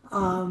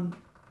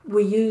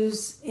 We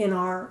use in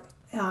our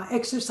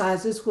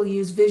exercises, we'll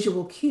use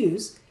visual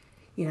cues,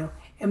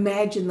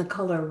 imagine the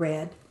color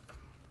red.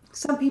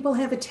 Some people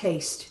have a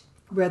taste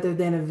rather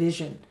than a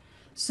vision.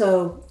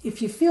 So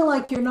if you feel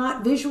like you're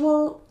not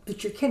visual,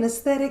 but you're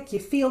kinesthetic, you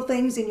feel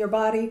things in your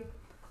body,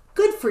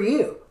 good for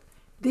you.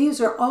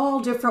 These are all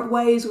different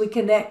ways we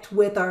connect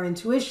with our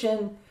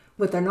intuition,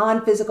 with our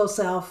non-physical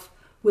self,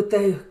 with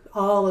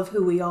all of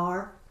who we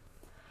are.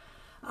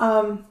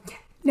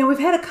 Now, we've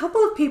had a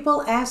couple of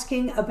people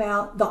asking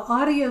about the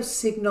audio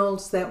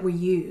signals that we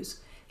use,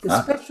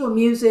 the special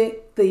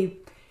music,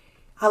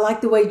 I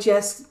like the way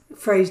Jess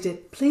phrased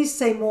it. Please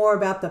say more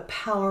about the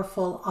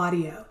powerful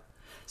audio.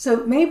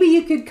 So maybe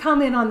you could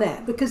comment on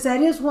that, because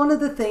that is one of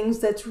the things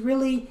that's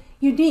really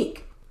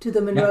unique to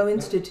the Monroe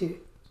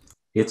Institute.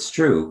 It's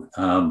true.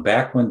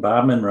 Back when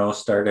Bob Monroe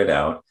started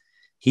out,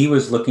 he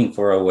was looking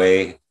for a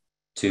way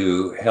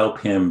to help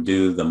him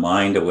do the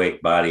mind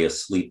awake, body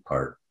asleep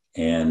part.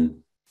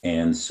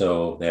 And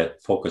so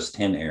that focus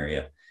 10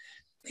 area.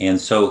 And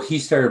so he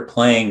started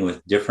playing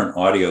with different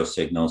audio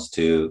signals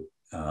to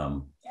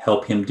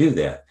help him do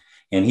that.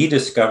 And he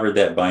discovered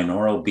that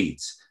binaural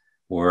beats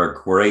were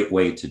a great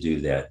way to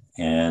do that.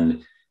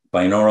 And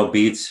binaural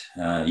beats,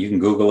 you can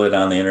Google it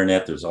on the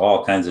internet. There's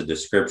all kinds of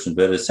description,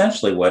 but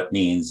essentially what it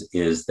means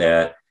is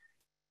that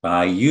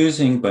by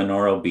using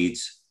binaural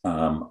beats,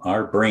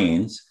 our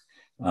brains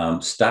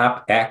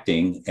stop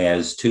acting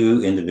as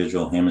two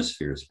individual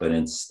hemispheres, but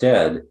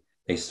instead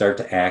they start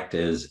to act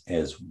as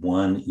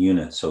one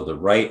unit. So the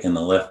right and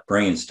the left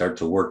brain start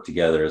to work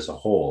together as a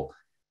whole.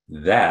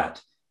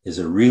 That is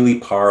a really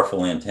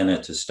powerful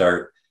antenna to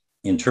start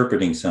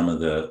interpreting some of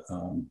the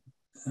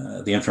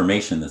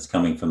information that's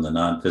coming from the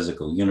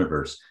non-physical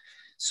universe.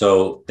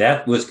 So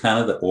that was kind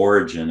of the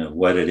origin of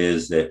what it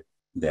is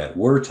that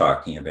we're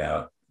talking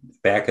about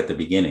back at the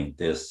beginning,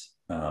 the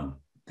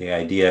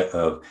idea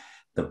of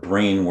the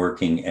brain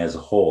working as a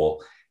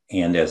whole.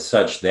 And as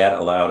such, that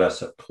allowed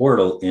us a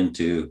portal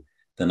into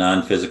the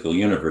non-physical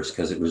universe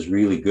because it was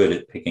really good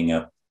at picking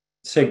up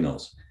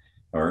signals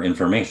or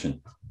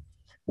information.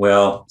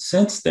 Well,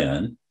 since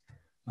then,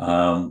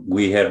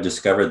 we have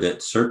discovered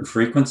that certain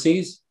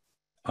frequencies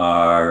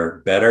are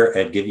better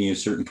at giving you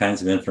certain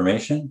kinds of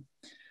information.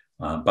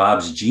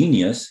 Bob's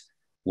genius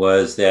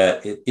was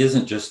that it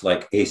isn't just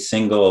like a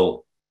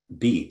single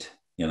beat,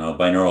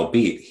 binaural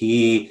beat.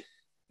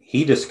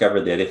 He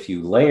discovered that if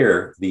you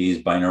layer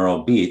these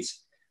binaural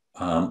beats,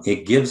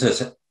 it gives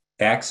us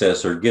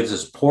access or gives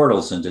us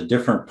portals into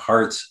different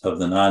parts of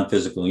the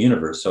non-physical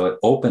universe. So it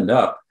opened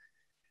up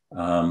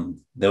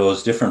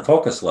those different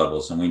focus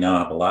levels. And we now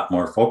have a lot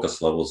more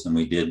focus levels than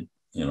we did,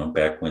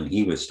 back when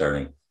he was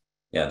starting.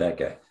 Yeah, that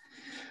guy.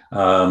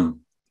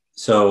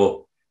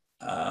 So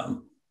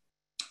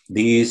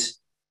these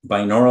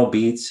binaural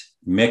beats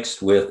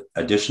mixed with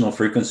additional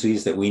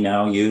frequencies that we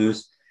now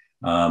use.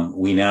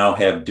 We now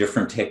have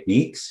different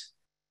techniques.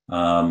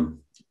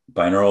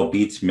 Binaural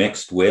beats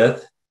mixed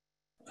with,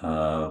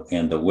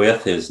 and the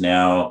width is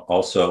now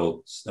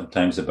also,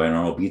 sometimes the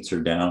binaural beats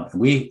are down.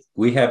 We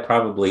have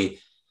probably,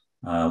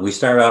 we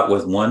start out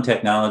with one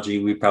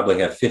technology, we probably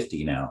have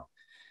 50 now.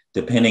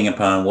 Depending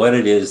upon what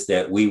it is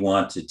that we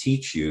want to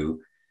teach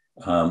you,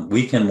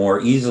 we can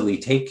more easily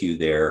take you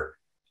there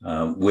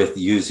with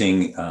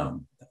using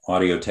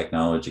audio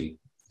technology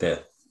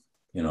that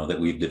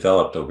we've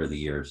developed over the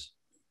years.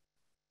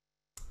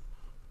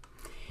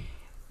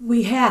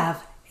 We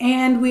have,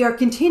 and we are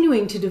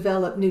continuing to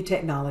develop new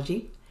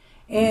technology,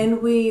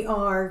 and we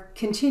are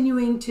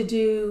continuing to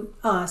do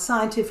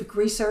scientific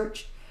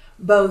research,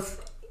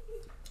 both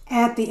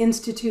at the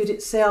Institute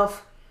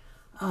itself,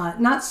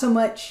 not so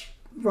much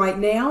right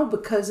now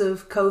because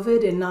of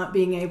COVID and not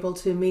being able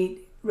to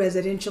meet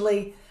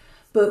residentially,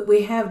 but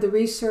we have the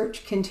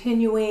research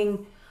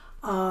continuing,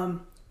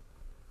 some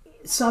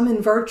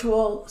in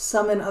virtual,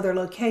 some in other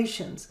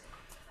locations.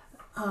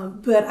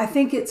 But I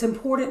think it's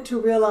important to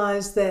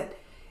realize that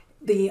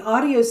the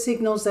audio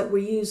signals that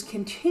we use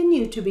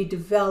continue to be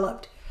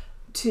developed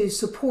to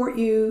support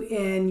you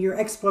in your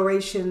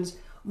explorations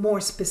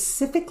more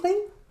specifically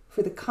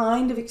for the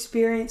kind of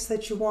experience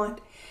that you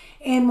want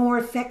and more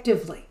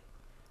effectively.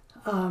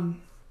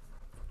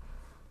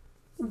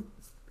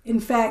 In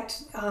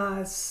fact,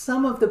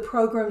 some of the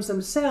programs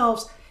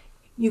themselves,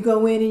 you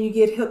go in and you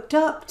get hooked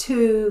up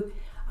to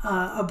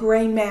a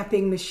brain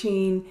mapping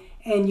machine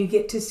and you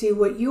get to see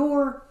what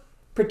your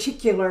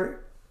particular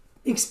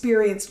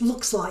experience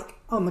looks like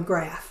on the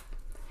graph.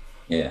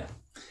 Yeah.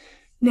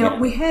 Now,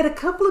 we had a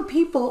couple of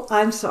people,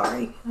 I'm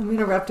sorry, I'm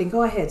interrupting.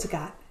 Go ahead,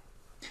 Scott.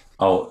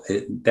 Oh,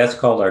 that's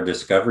called our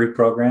Discovery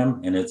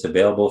Program, and it's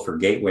available for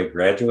Gateway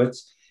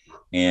graduates.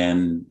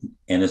 And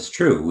it's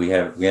true. We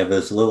have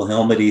this little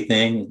helmety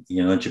thing,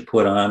 that you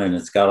put on, and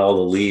it's got all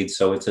the leads.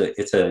 So it's a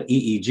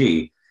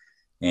EEG,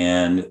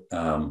 and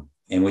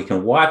we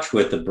can watch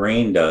what the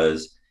brain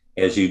does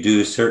as you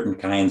do certain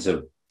kinds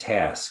of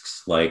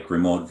tasks like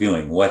remote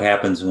viewing. What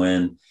happens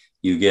when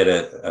you get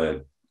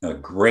a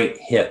great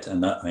hit,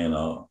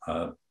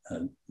 a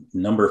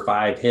number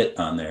 5 hit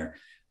on there?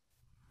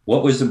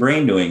 What was the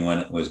brain doing when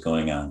it was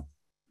going on?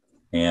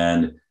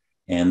 And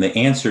the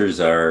answers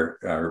are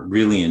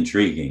really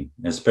intriguing,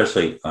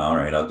 especially, all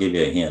right, I'll give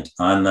you a hint.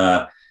 On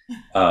the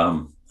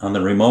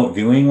remote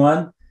viewing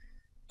one,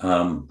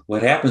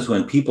 what happens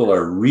when people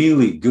are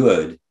really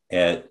good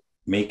at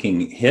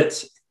making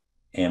hits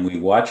and we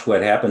watch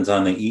what happens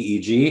on the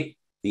EEG,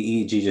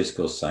 the EEG just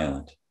goes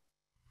silent.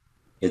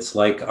 It's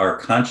like our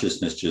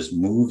consciousness just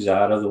moves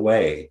out of the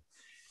way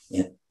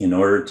in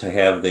order to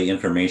have the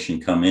information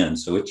come in.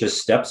 So it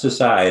just steps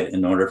aside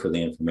in order for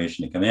the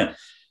information to come in.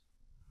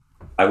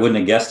 I wouldn't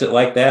have guessed it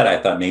like that.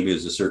 I thought maybe it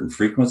was a certain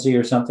frequency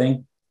or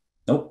something.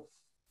 Nope,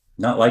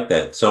 not like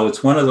that. So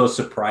it's one of those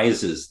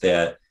surprises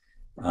that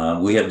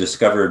we have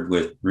discovered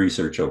with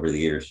research over the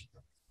years.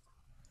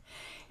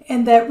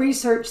 And that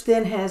research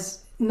then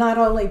has not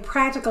only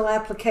practical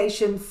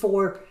application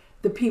for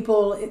the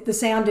people, the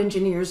sound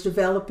engineers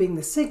developing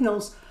the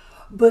signals,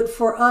 but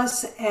for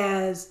us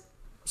as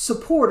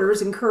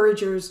supporters,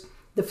 encouragers,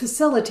 the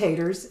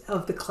facilitators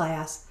of the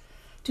class,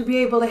 to be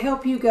able to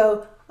help you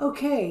go,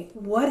 okay,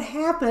 what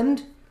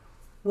happened?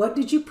 What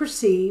did you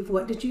perceive?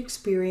 What did you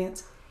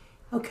experience?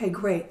 Okay,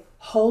 great.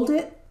 Hold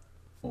it.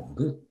 Oh,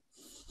 good.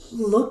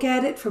 Look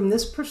at it from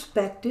this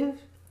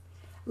perspective.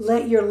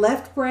 Let your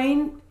left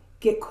brain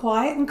get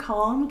quiet and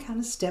calm, kind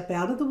of step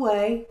out of the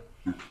way,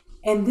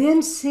 and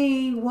then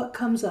see what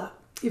comes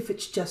up. If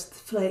it's just the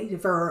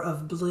flavor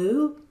of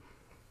blue,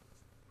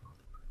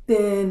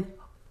 then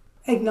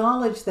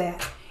acknowledge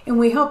that. And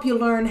we help you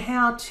learn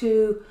how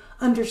to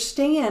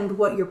understand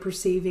what you're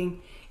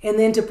perceiving and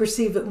then to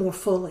perceive it more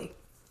fully.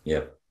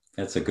 Yep,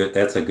 that's a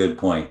good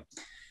point.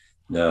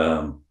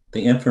 The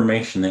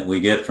information that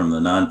we get from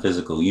the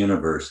non-physical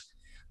universe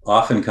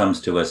often comes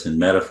to us in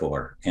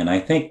metaphor. And I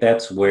think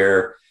that's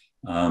where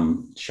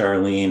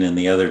Charlene and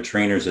the other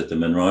trainers at the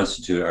Monroe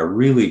Institute are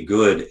really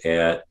good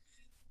at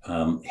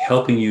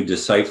helping you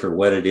decipher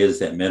what it is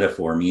that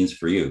metaphor means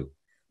for you.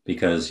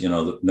 Because,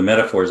 the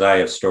metaphors I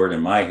have stored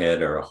in my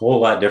head are a whole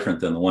lot different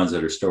than the ones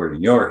that are stored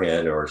in your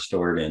head or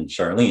stored in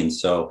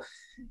Charlene's. So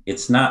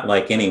it's not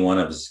like any one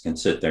of us can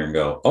sit there and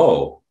go,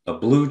 oh, a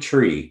blue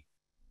tree,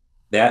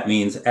 that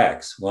means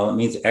X. Well, it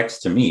means X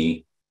to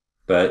me,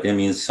 but it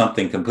means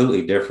something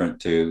completely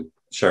different to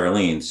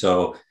Charlene.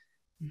 So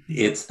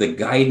it's the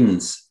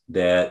guidance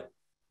that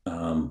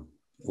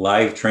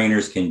live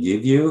trainers can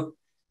give you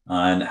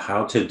on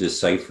how to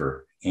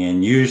decipher.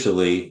 And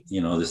usually,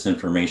 this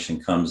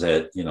information comes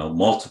at,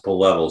 multiple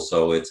levels.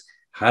 So it's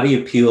how do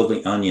you peel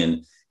the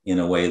onion in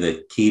a way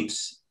that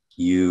keeps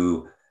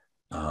you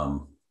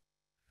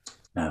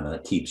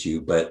that keeps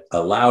you, but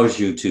allows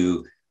you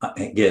to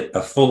get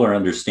a fuller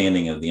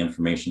understanding of the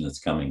information that's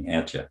coming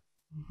at you.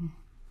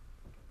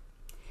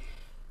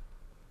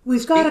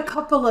 We've got a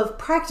couple of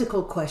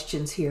practical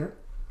questions here.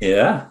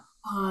 Yeah.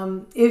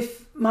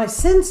 If my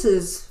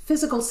senses,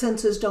 physical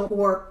senses, don't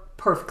work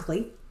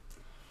perfectly,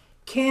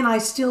 can I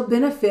still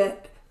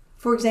benefit?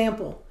 For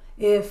example,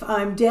 if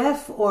I'm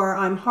deaf or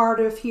I'm hard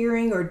of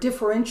hearing or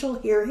differential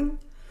hearing,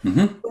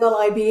 will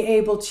I be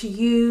able to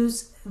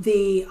use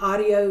the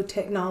audio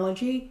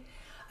technology?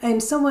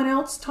 And someone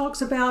else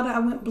talks about, I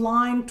went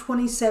blind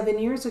 27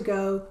 years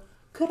ago.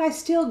 Could I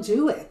still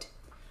do it?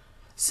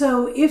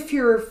 So if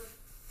your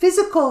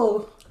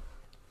physical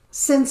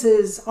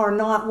senses are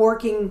not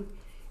working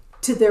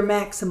to their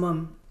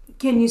maximum,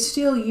 can you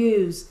still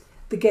use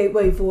the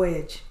Gateway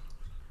Voyage?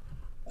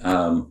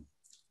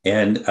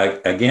 And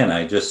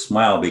I just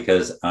smile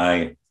because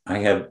I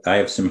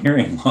have some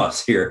hearing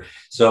loss here.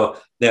 So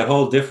that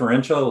whole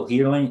differential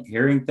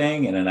hearing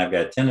thing, and then I've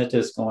got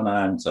tinnitus going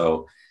on.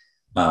 So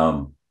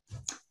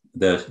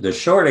the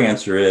short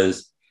answer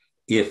is,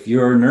 if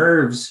your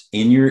nerves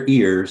in your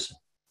ears,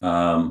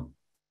 are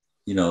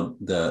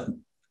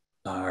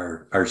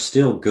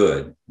still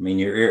good. I mean,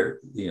 your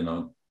ear,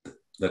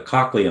 the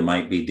cochlea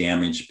might be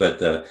damaged, but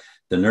the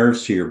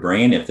nerves to your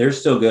brain, if they're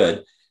still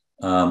good,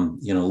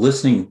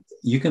 listening,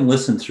 you can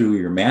listen through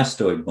your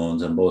mastoid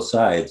bones on both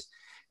sides,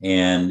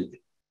 and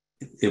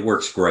it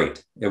works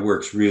great. It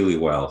works really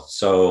well.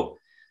 So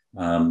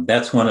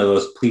that's one of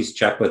those. Please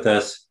check with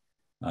us.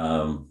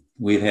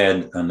 We've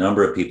had a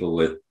number of people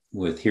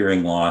with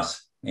hearing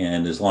loss,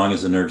 and as long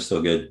as the nerve's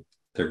still good,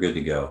 they're good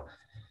to go.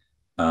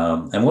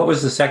 And what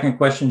was the second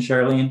question,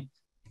 Charlene?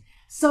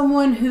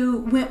 Someone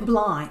who went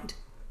blind,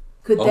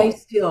 could they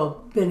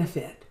still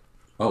benefit?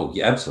 Oh,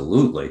 yeah,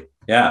 absolutely.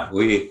 Yeah,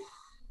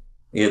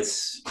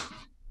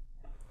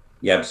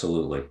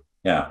 absolutely.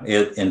 Yeah.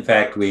 In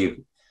fact,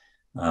 we've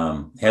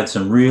had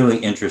some really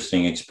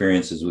interesting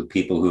experiences with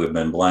people who have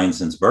been blind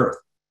since birth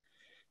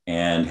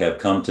and have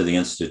come to the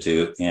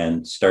Institute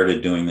and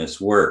started doing this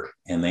work.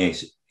 And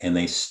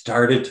they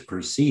started to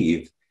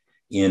perceive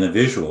in a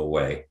visual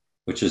way,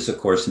 which is, of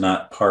course,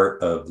 not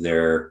part of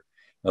their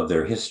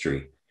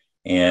history.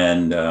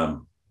 And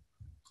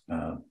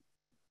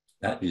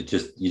that you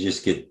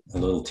just get a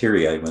little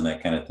teary-eyed when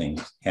that kind of thing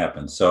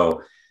happens.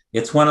 So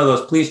it's one of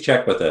those. Please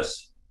check with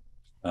us.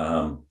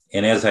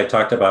 And as I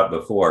talked about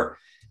before,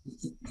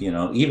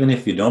 even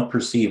if you don't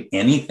perceive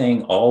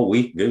anything all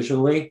week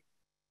visually,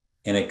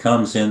 and it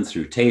comes in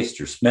through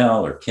taste or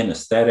smell or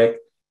kinesthetic,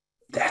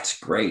 that's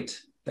great.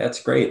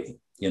 That's great.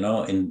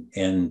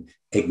 And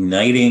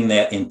igniting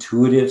that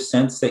intuitive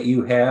sense that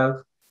you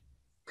have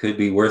could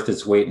be worth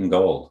its weight in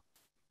gold.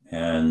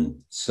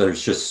 And so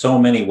there's just so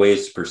many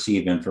ways to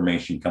perceive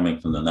information coming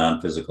from the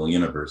non-physical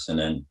universe, and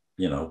then,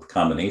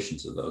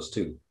 combinations of those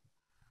too.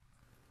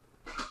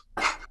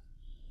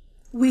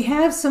 We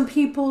have some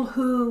people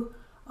who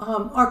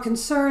are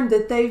concerned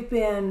that they've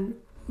been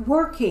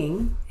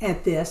working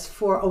at this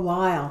for a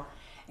while,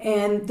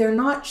 and they're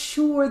not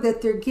sure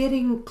that they're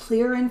getting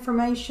clear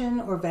information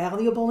or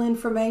valuable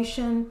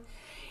information.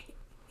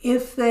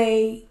 If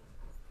they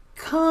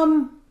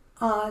come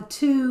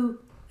to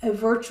a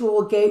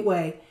virtual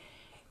gateway,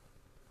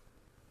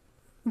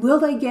 will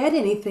they get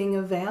anything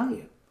of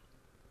value?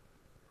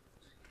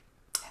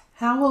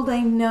 How will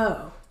they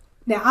know?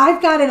 Now,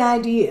 I've got an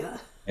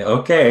idea.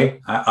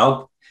 Okay,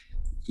 I'll.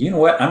 You know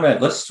what?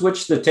 Let's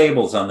switch the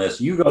tables on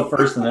this. You go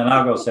first, and then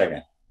I'll go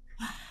second.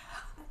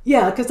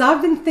 Yeah, because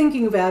I've been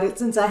thinking about it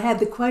since I had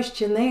the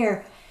question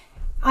there.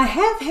 I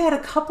have had a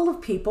couple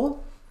of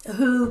people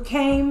who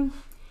came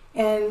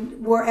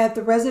and were at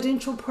the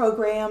residential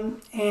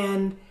program,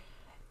 and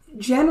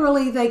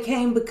generally they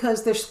came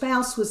because their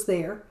spouse was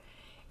there,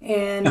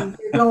 and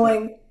they're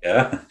going,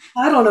 Yeah.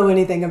 I don't know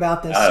anything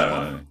about this I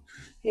stuff.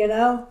 don't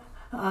know.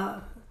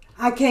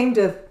 I came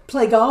to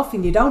play golf,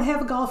 and you don't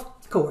have a golf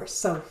course,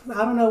 so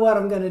I don't know what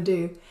I'm going to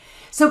do.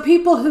 So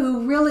people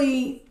who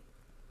really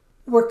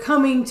were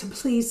coming to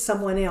please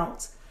someone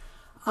else,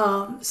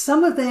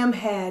 some of them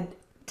had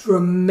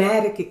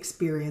dramatic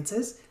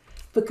experiences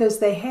because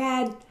they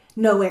had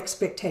no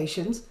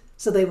expectations,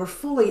 so they were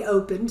fully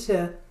open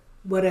to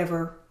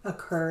whatever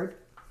occurred.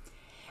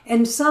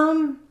 And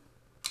some,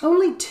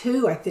 only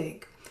two, I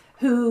think,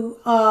 who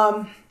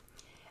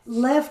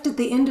left at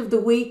the end of the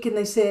week, and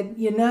they said,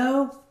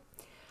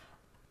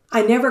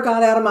 I never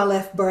got out of my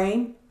left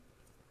brain.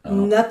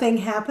 Nothing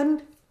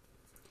happened.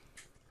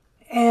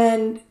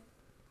 And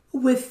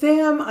with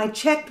them, I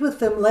checked with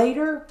them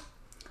later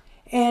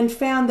and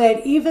found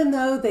that even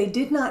though they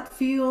did not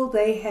feel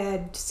they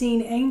had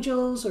seen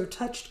angels or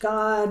touched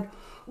God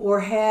or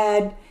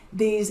had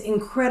these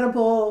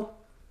incredible,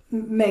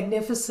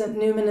 magnificent,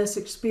 numinous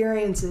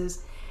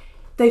experiences,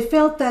 they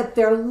felt that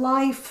their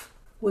life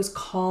was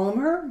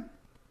calmer,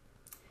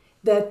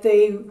 that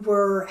they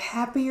were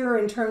happier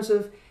in terms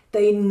of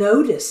they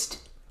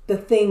noticed the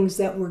things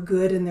that were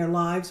good in their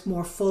lives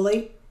more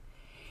fully,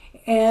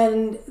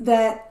 and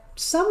that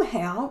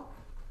somehow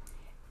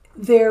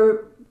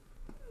their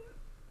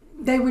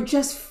they were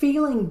just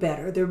feeling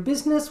better. Their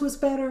business was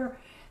better.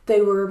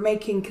 They were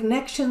making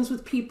connections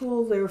with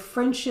people. Their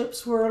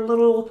friendships were a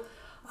little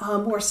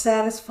more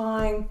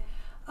satisfying.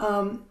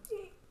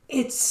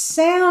 It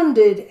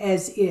sounded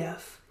as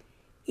if,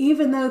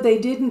 even though they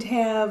didn't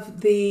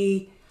have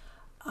the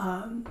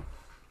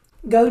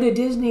go to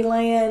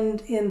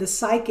Disneyland in the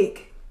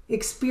psychic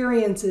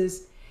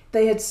experiences,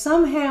 they had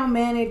somehow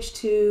managed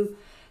to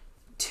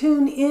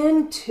tune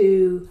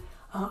into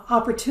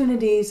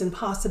opportunities and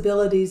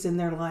possibilities in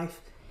their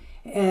life.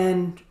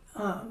 And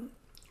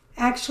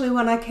actually,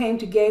 when I came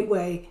to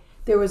Gateway,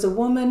 there was a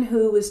woman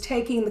who was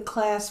taking the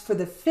class for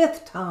the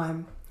 5th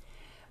time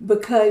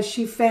because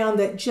she found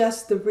that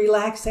just the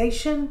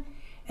relaxation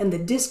and the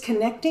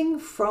disconnecting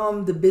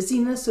from the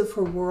busyness of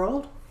her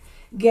world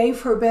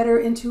gave her better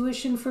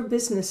intuition for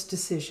business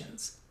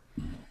decisions.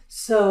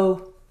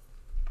 So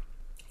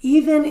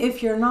even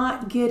if you're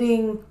not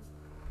getting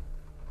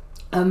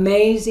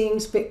amazing,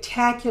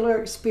 spectacular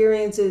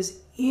experiences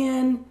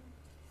in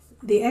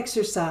the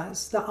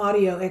exercise, the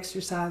audio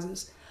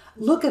exercises,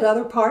 look at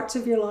other parts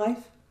of your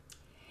life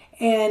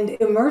and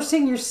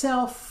immersing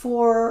yourself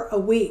for a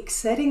week,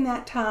 setting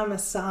that time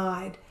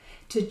aside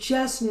to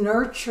just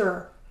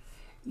nurture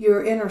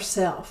your inner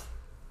self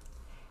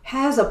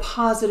has a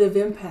positive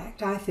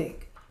impact, I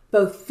think,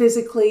 both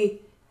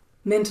physically,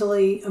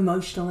 mentally,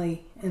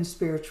 emotionally, and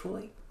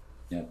spiritually.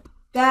 Yep.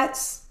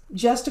 That's,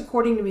 just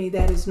according to me,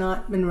 that is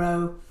not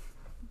Monroe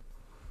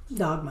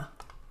dogma.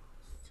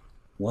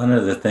 One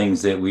of the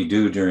things that we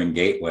do during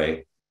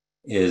Gateway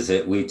is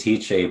that we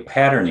teach a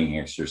patterning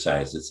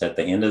exercise. It's at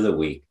the end of the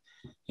week.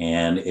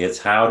 And it's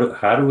how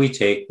do we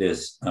take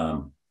this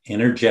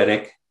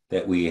energetic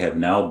that we have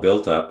now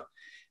built up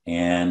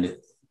and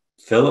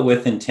fill it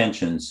with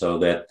intention so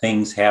that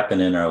things happen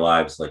in our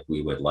lives like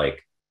we would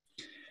like.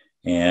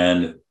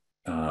 And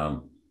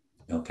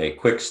okay,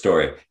 quick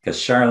story, because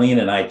Charlene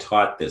and I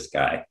taught this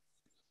guy,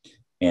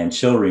 and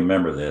she'll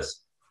remember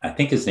this. I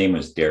think his name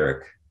was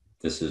Derek.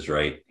 This is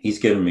right. He's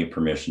given me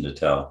permission to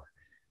tell.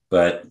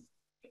 But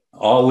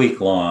all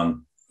week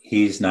long,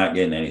 he's not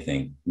getting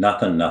anything.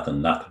 Nothing.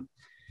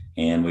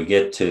 And we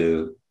get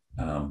to,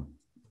 the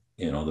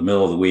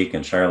middle of the week,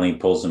 and Charlene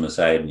pulls him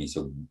aside and he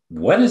said,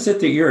 "What is it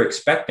that you're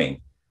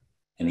expecting?"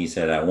 And he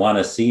said, "I want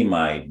to see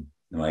my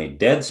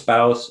dead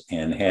spouse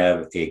and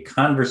have a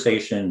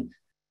conversation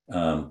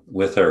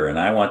with her. And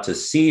I want to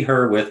see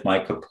her with my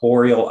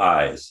corporeal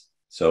eyes."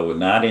 So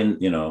not in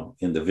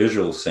the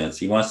visual sense.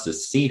 He wants to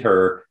see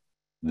her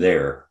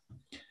there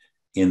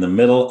in the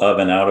middle of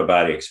an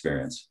out-of-body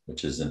experience,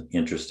 which is an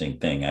interesting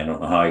thing. I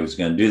don't know how he was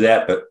going to do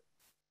that, but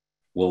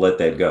we'll let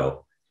that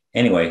go.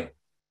 Anyway,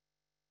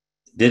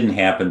 didn't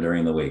happen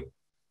during the week.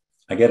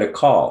 I get a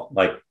call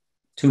like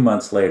 2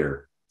 months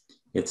later.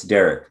 It's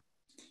Derek.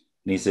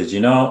 And he says,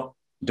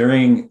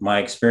 during my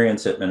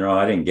experience at Monroe,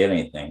 I didn't get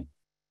anything.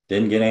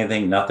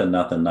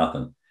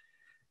 Nothing.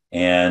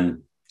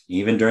 And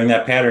even during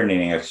that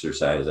patterning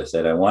exercise, I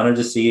said, I wanted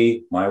to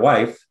see my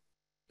wife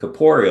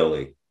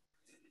corporeally.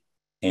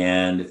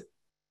 And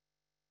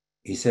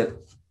he said,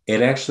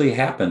 it actually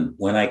happened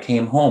when I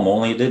came home,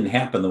 only it didn't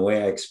happen the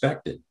way I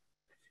expected.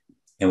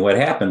 And what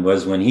happened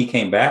was when he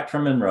came back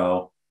from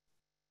Monroe,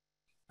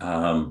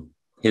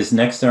 his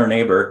next door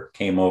neighbor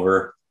came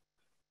over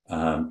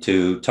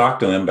to talk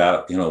to him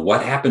about,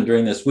 what happened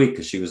during this week,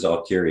 because she was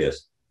all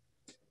curious.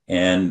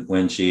 And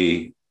when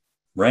she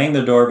rang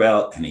the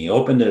doorbell and he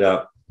opened it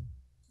up,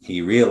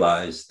 he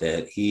realized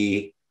that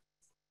he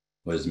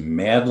was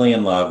madly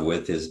in love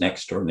with his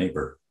next door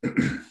neighbor,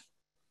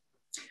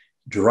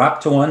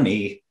 dropped to one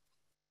knee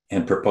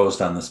and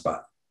proposed on the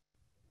spot.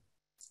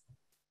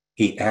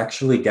 He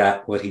actually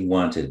got what he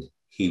wanted.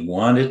 He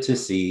wanted to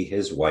see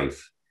his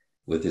wife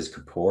with his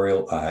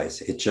corporeal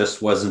eyes. It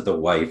just wasn't the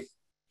wife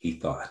he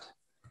thought.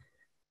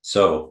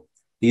 So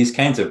these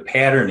kinds of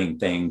patterning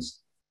things,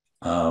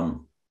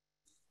 so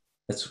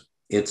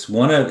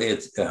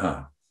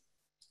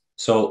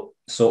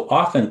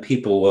often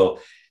people will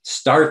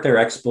start their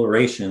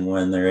exploration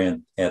when they're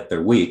at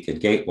their week at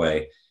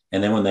Gateway,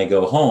 and then when they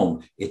go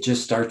home, it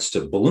just starts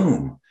to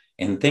bloom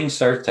and things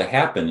start to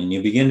happen, and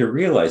you begin to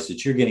realize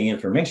that you're getting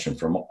information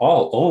from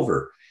all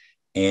over.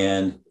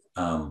 And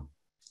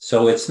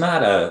so it's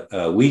not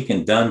a week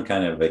and done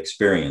kind of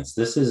experience.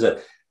 This is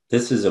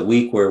a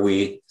week where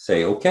we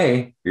say,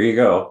 okay, here you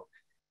go.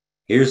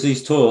 Here's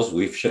these tools.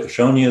 We've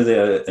shown you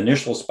the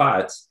initial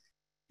spots.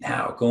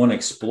 Now go and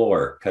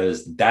explore,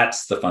 because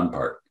that's the fun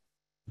part.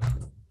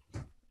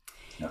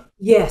 Yeah.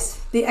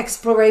 Yes, the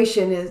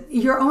exploration is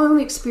your own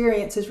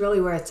experience is really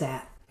where it's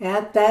at.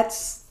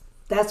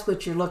 That's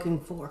what you're looking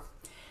for.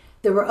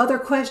 There were other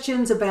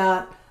questions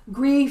about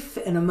grief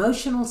and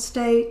emotional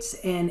states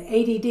and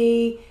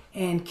ADD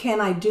and can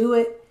I do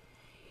it?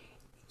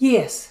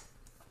 Yes,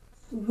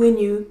 when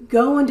you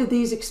go into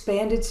these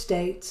expanded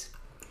states,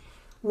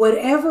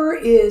 whatever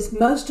is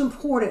most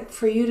important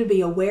for you to be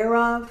aware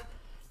of,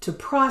 to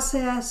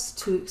process,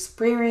 to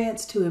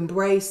experience, to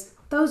embrace,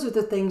 those are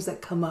the things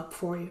that come up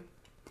for you.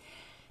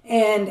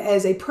 And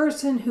as a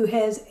person who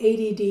has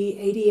ADD,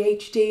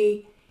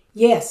 ADHD,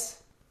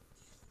 yes,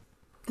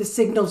 the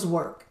signals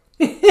work.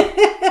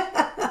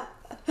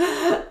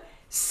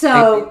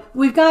 So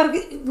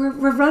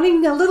we're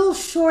running a little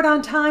short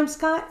on time,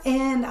 Scott,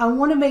 and I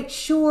want to make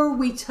sure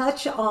we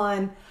touch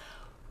on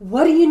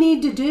what do you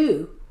need to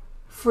do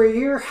for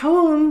your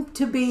home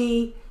to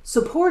be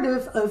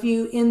supportive of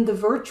you in the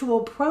virtual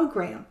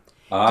program.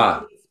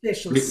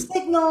 Special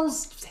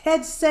signals,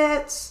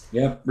 headsets.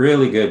 Yep,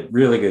 really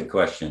good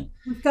question.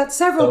 We've got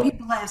several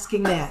people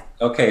asking that.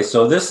 Okay,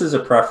 so this is a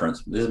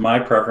preference. This is my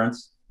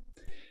preference.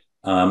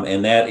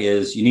 And that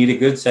is you need a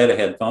good set of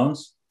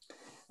headphones.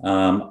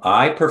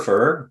 I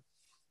prefer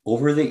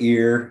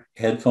over-the-ear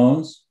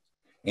headphones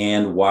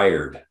and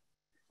wired,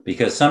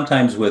 because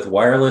sometimes with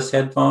wireless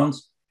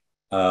headphones,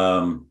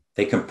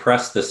 they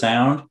compress the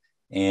sound,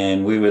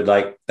 and we would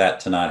like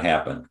that to not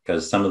happen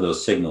because some of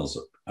those signals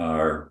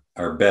are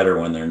better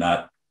when they're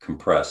not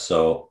compressed.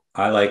 So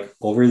I like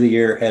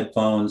over-the-ear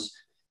headphones,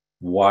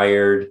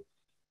 wired,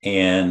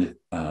 and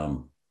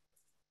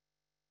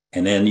then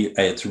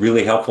it's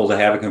really helpful to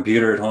have a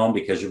computer at home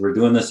because we're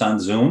doing this on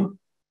Zoom,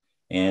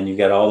 and you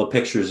got all the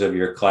pictures of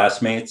your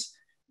classmates,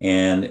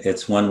 and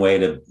it's one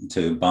way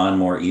to bond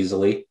more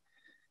easily.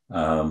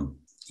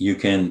 You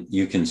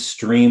can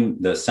stream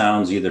the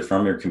sounds either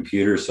from your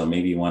computer, so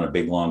maybe you want a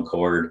big long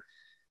cord,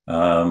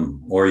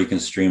 or you can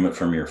stream it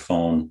from your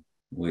phone.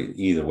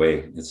 Either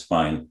way, it's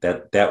fine.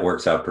 That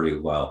works out pretty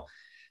well.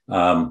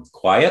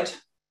 Quiet,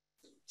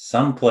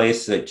 some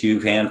place that you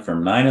can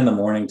from 9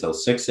 a.m. till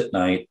 6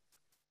 p.m.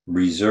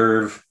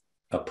 reserve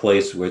a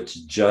place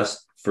which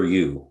just for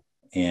you,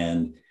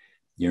 and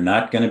you're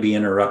not going to be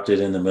interrupted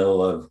in the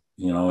middle of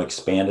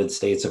expanded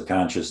states of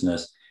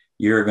consciousness.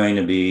 You're going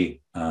to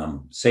be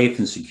safe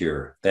and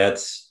secure.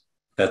 That's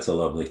a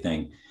lovely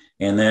thing.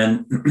 And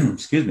then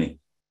excuse me,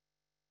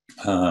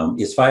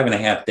 it's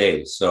 5.5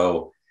 days,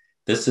 so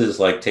this is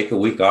like take a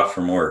week off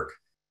from work,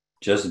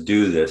 just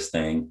do this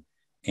thing,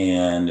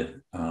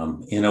 and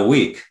in a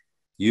week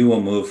you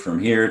will move from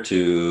here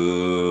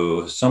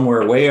to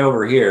somewhere way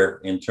over here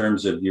in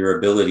terms of your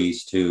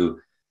abilities to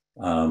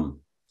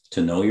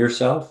know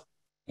yourself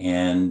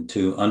and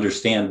to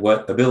understand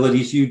what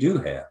abilities you do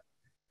have.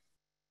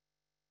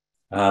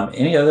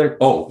 Any other?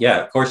 Oh,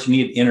 yeah, of course you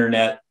need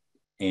internet,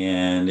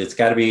 and it's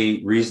got to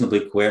be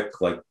reasonably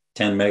quick, like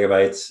 10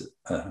 megabytes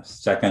a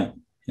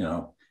second.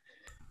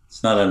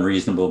 It's not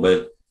unreasonable,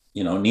 but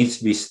it needs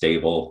to be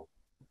stable.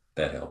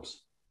 That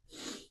helps.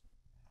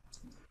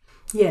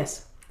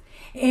 Yes.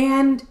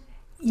 And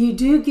you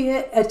do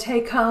get a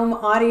take-home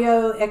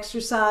audio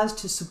exercise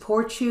to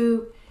support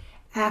you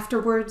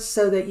afterwards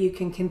so that you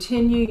can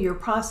continue your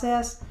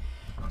process.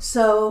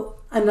 So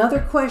another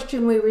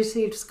question we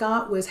received,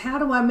 Scott, was how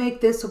do I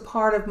make this a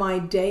part of my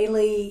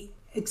daily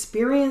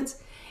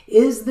experience?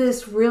 Is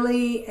this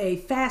really a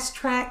fast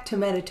track to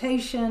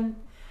meditation?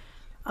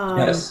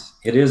 Yes,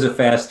 it is a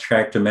fast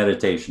track to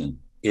meditation.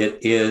 It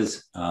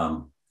is,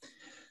 there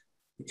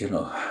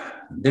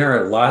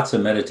are lots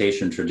of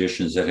meditation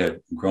traditions that have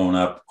grown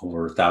up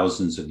over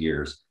thousands of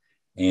years,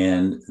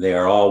 and they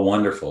are all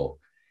wonderful.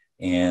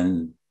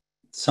 And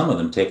some of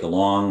them take a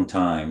long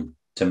time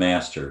to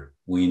master.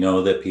 We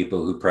know that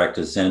people who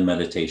practice Zen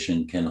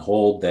meditation can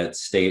hold that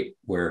state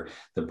where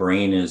the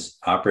brain is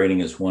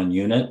operating as one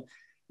unit,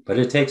 but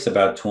it takes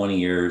about 20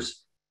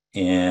 years,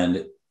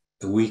 and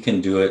we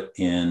can do it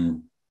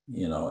in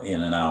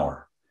an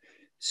hour.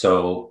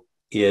 So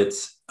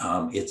it's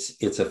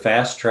a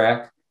fast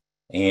track,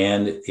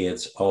 and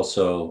it's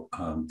also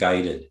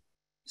guided.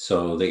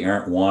 So they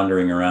aren't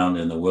wandering around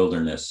in the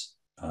wilderness,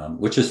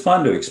 which is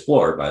fun to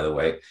explore, by the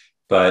way.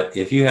 But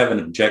if you have an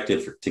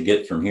objective to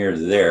get from here to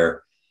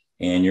there,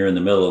 and you're in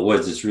the middle of the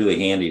woods, it's really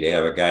handy to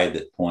have a guide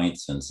that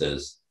points and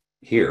says,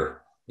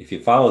 here, if you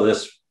follow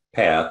this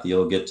path,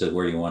 you'll get to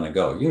where you want to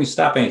go. You can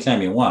stop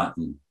anytime you want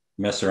and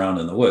mess around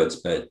in the woods,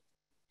 but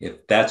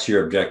if that's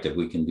your objective,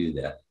 we can do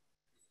that.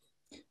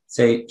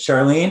 Say,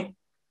 Charlene,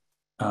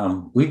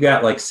 we've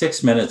got like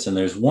 6 minutes, and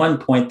there's one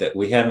point that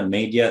we haven't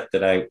made yet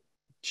that I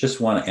just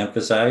want to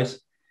emphasize.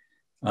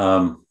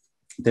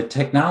 The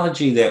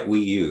technology that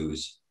we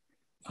use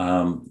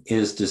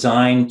is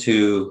designed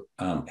to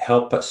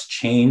help us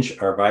change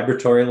our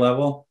vibratory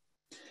level.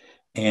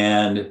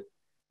 And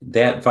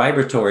that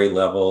vibratory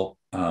level,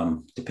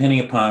 depending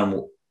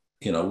upon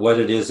what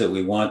it is that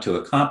we want to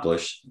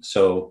accomplish.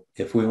 So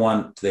if we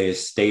want the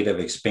state of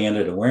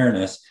expanded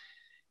awareness,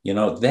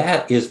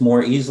 that is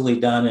more easily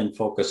done in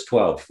Focus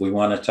 12. If we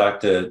want to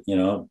talk to,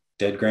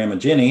 dead Grandma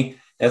Ginny,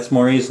 that's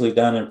more easily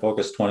done in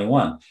Focus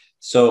 21.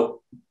 So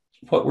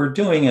what we're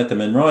doing at the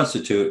Monroe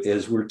Institute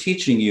is we're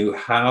teaching you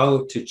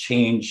how to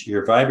change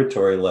your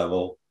vibratory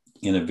level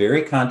in a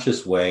very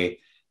conscious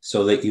way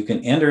so that you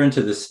can enter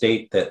into the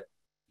state that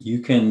you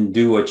can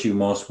do what you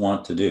most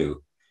want to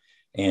do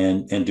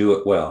and do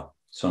it well.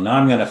 So now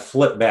I'm going to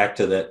flip back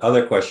to that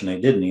other question I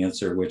didn't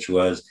answer, which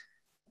was,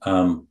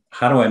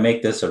 how do I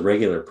make this a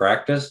regular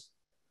practice?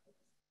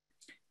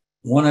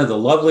 One of the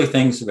lovely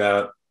things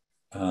about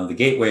the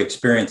Gateway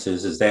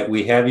experiences is that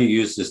we have you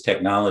use this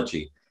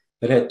technology,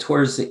 but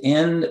towards the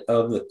end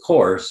of the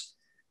course,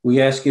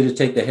 we ask you to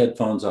take the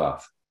headphones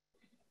off.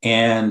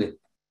 and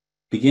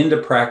begin to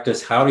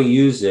practice how to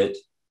use it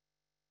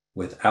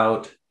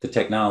without the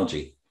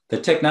technology. The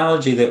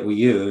technology that we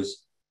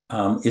use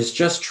is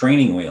just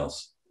training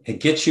wheels. It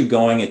gets you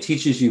going. It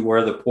teaches you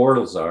where the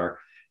portals are.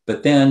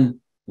 But then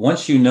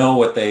once you know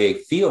what they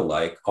feel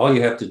like, all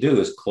you have to do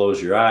is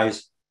close your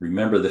eyes,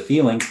 remember the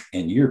feeling,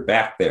 and you're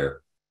back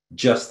there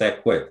just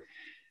that quick.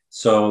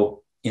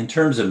 So in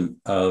terms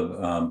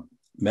of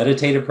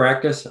meditative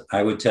practice,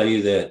 I would tell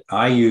you that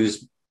I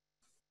use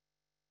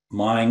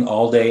mine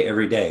all day,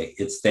 every day.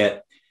 It's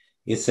that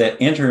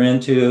enter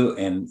into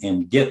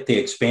and get the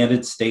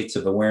expanded states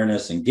of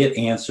awareness and get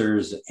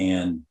answers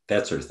and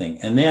that sort of thing.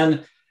 And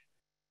then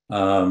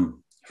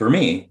for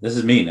me, this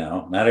is me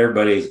now, not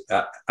everybody's,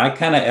 I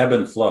kind of ebb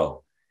and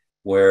flow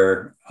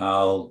where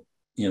I'll,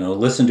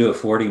 listen to a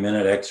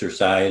 40-minute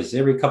exercise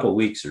every couple of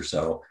weeks or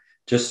so,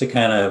 just to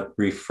kind of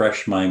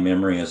refresh my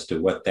memory as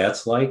to what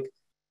that's like.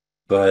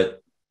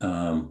 But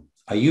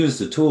I use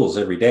the tools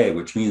every day,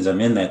 which means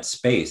I'm in that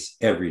space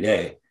every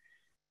day.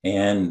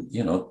 And,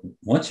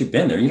 once you've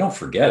been there, you don't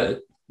forget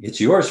it.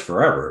 It's yours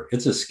forever.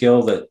 It's a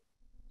skill that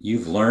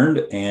you've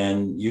learned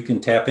and you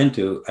can tap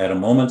into at a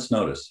moment's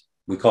notice.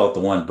 We call it the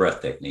one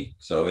breath technique.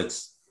 So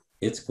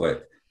it's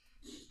quick.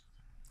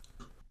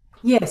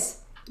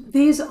 Yes,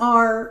 these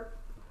are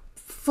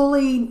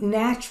fully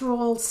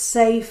natural,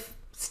 safe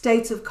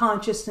states of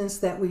consciousness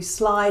that we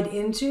slide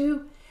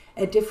into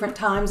at different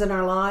times in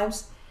our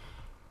lives.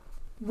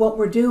 What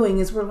we're doing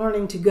is we're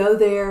learning to go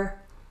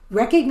there,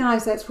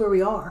 recognize that's where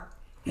we are,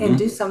 and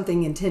do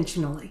something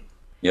intentionally.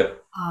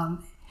 Yep.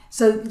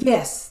 So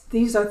yes,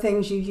 these are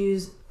things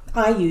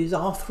I use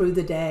all through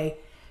the day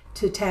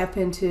to tap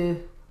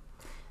into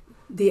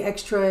the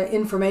extra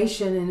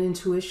information and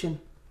intuition.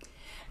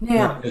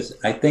 Now,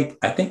 I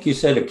think you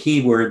said a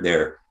key word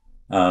there,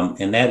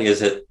 and that is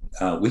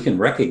that we can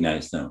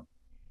recognize them.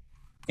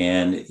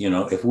 And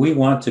if we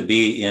want to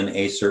be in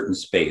a certain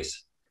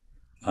space,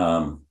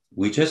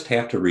 we just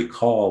have to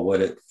recall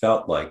what it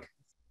felt like,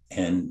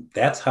 and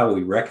that's how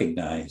we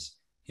recognize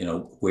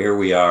where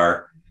we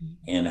are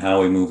and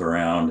how we move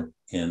around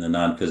in the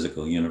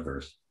non-physical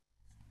universe.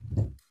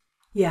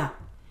 Yeah.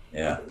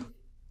 Yeah.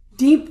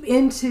 Deep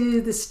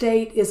into the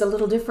state is a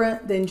little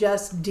different than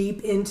just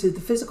deep into the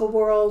physical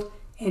world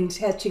and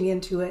touching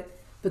into it,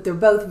 but they're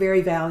both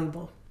very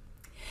valuable.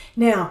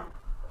 Now,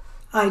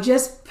 I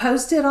just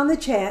posted on the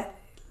chat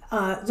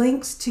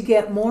links to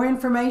get more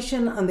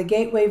information on the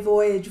Gateway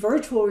Voyage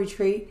virtual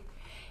retreat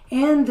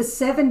and the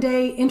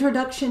 7-day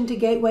Introduction to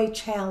Gateway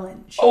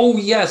Challenge. Oh,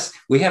 yes.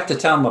 We have to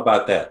tell them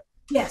about that.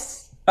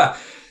 Yes.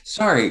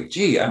 Sorry.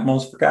 Gee, I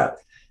almost forgot.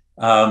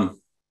 And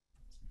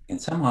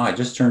somehow I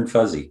just turned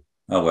fuzzy.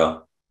 Oh,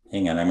 well,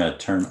 hang on. I'm going to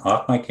turn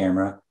off my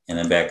camera and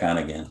then back on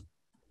again.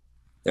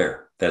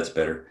 There, that's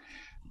better.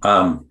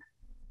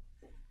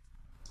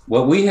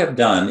 What we have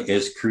done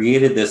is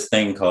created this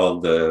thing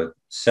called the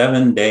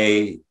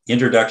 7-day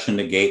Introduction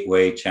to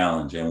Gateway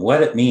Challenge. And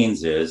what it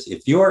means is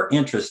if you're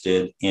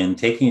interested in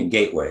taking a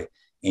gateway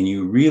and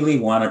you really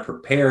want to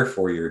prepare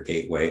for your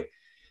gateway,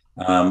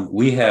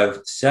 we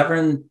have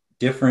 7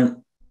 different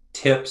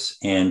tips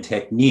and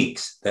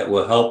techniques that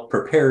will help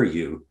prepare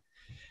you.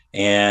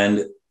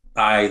 And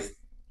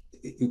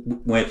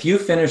if you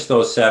finish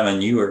those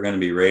 7, you are going to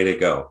be ready to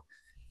go.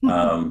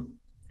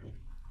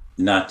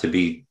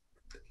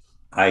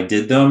 I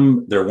did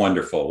them. They're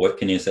wonderful. What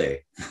can you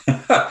say?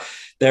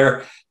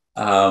 They're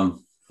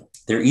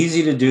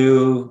easy to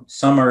do.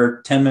 Some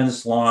are 10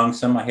 minutes long.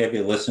 Some I have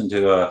you listen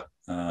to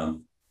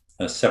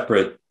a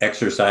separate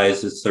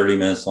exercise that's 30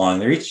 minutes long.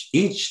 They're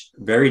each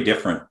very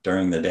different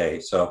during the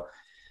day. So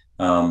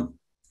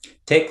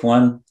take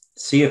one,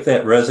 see if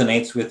that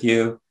resonates with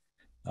you.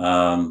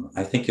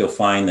 I think you'll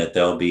find that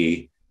they'll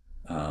be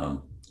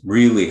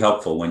really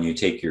helpful when you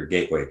take your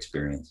gateway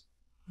experience.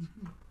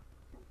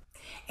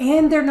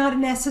 And they're not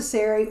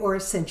necessary or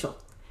essential.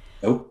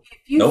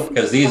 Nope,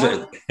 because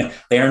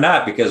they are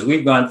not, because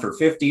we've gone for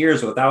 50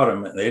 years without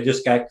them. They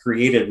just got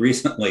created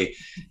recently.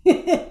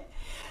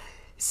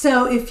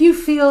 So if you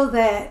feel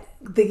that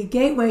the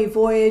Gateway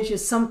Voyage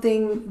is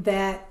something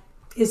that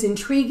is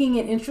intriguing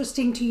and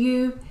interesting to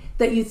you,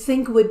 that you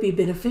think would be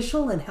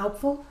beneficial and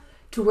helpful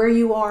to where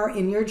you are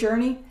in your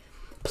journey,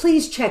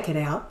 please check it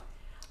out.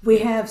 We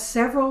have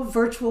several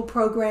virtual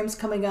programs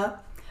coming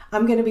up.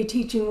 I'm going to be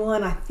teaching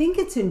one, I think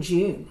it's in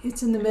June.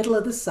 It's in the middle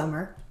of the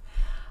summer.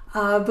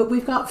 But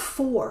we've got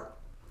 4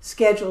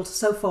 scheduled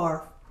so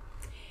far.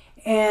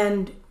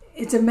 And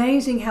it's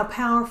amazing how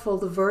powerful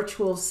the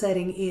virtual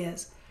setting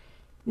is.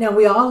 Now,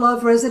 we all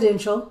love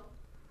residential,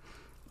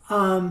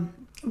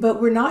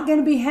 but we're not going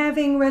to be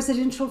having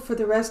residential for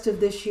the rest of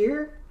this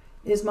year,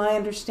 is my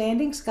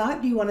understanding.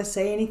 Scott, do you want to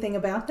say anything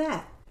about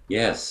that?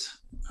 Yes.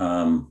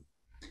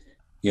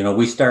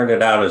 We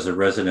started out as a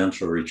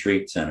residential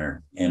retreat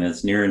center, and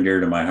it's near and dear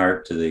to my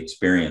heart to the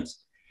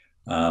experience.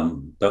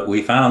 But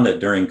we found that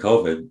during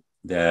COVID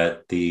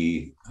that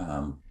the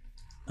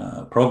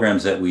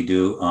programs that we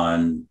do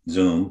on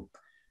Zoom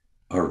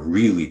are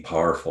really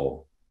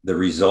powerful. The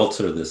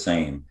results are the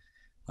same.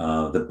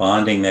 The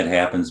bonding that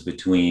happens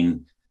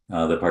between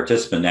the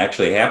participant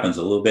actually happens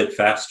a little bit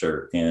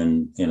faster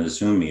in a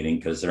Zoom meeting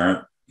because there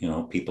aren't,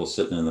 people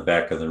sitting in the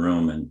back of the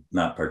room and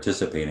not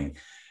participating.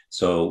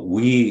 So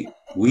we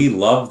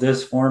love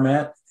this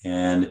format,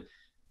 and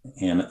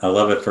I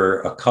love it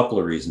for a couple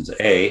of reasons.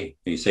 A,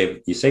 you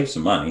save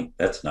some money.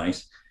 That's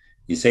nice.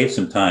 You save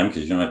some time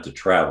because you don't have to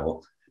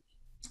travel,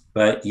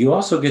 but you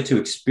also get to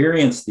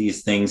experience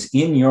these things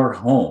in your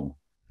home,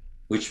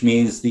 which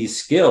means these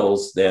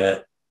skills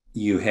that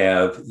you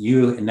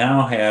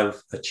now have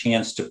a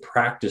chance to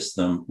practice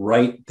them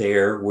right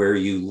there where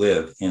you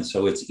live. And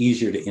so it's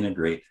easier to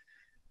integrate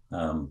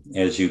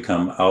as you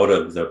come out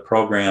of the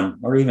program,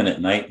 or even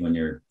at night when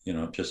you're,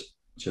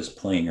 just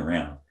playing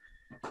around.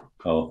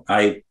 Oh,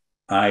 I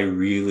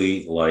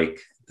really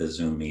like the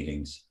Zoom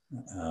meetings,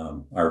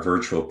 our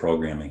virtual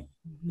programming.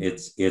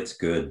 It's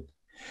good.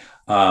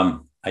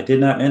 I did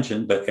not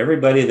mention, but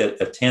everybody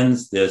that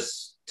attends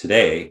this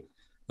today,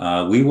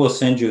 we will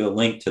send you a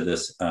link to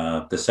this,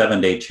 the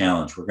 7-day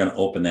challenge. We're going to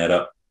open that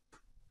up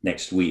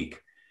next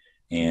week.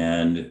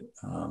 And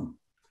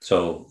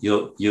so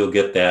you'll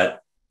get that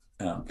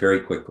very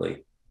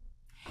quickly.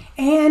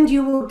 And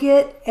you will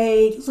get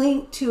a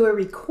link to a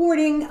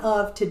recording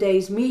of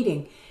today's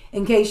meeting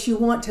in case you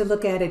want to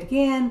look at it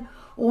again,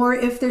 or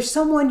if there's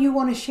someone you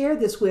want to share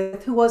this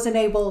with who wasn't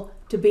able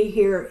to be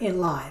here in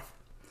live.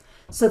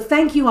 So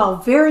thank you all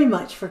very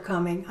much for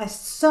coming. I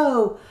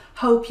so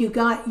hope you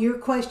got your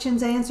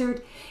questions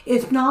answered.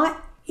 If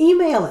not,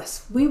 email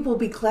us. We will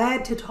be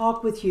glad to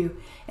talk with you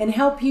and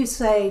help you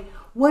say,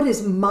 what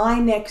is my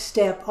next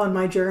step on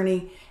my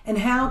journey, and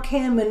how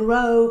can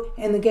Monroe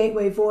and the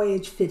Gateway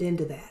Voyage fit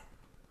into that?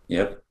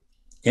 Yep.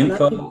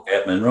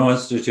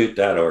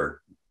 info@monroeinstitute.org.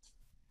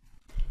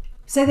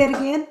 Say that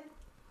again.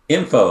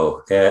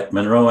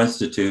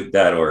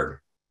 info@monroeinstitute.org.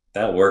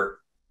 That'll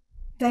work.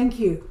 Thank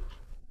you.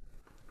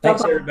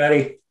 Thanks, Bye-bye.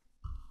 everybody.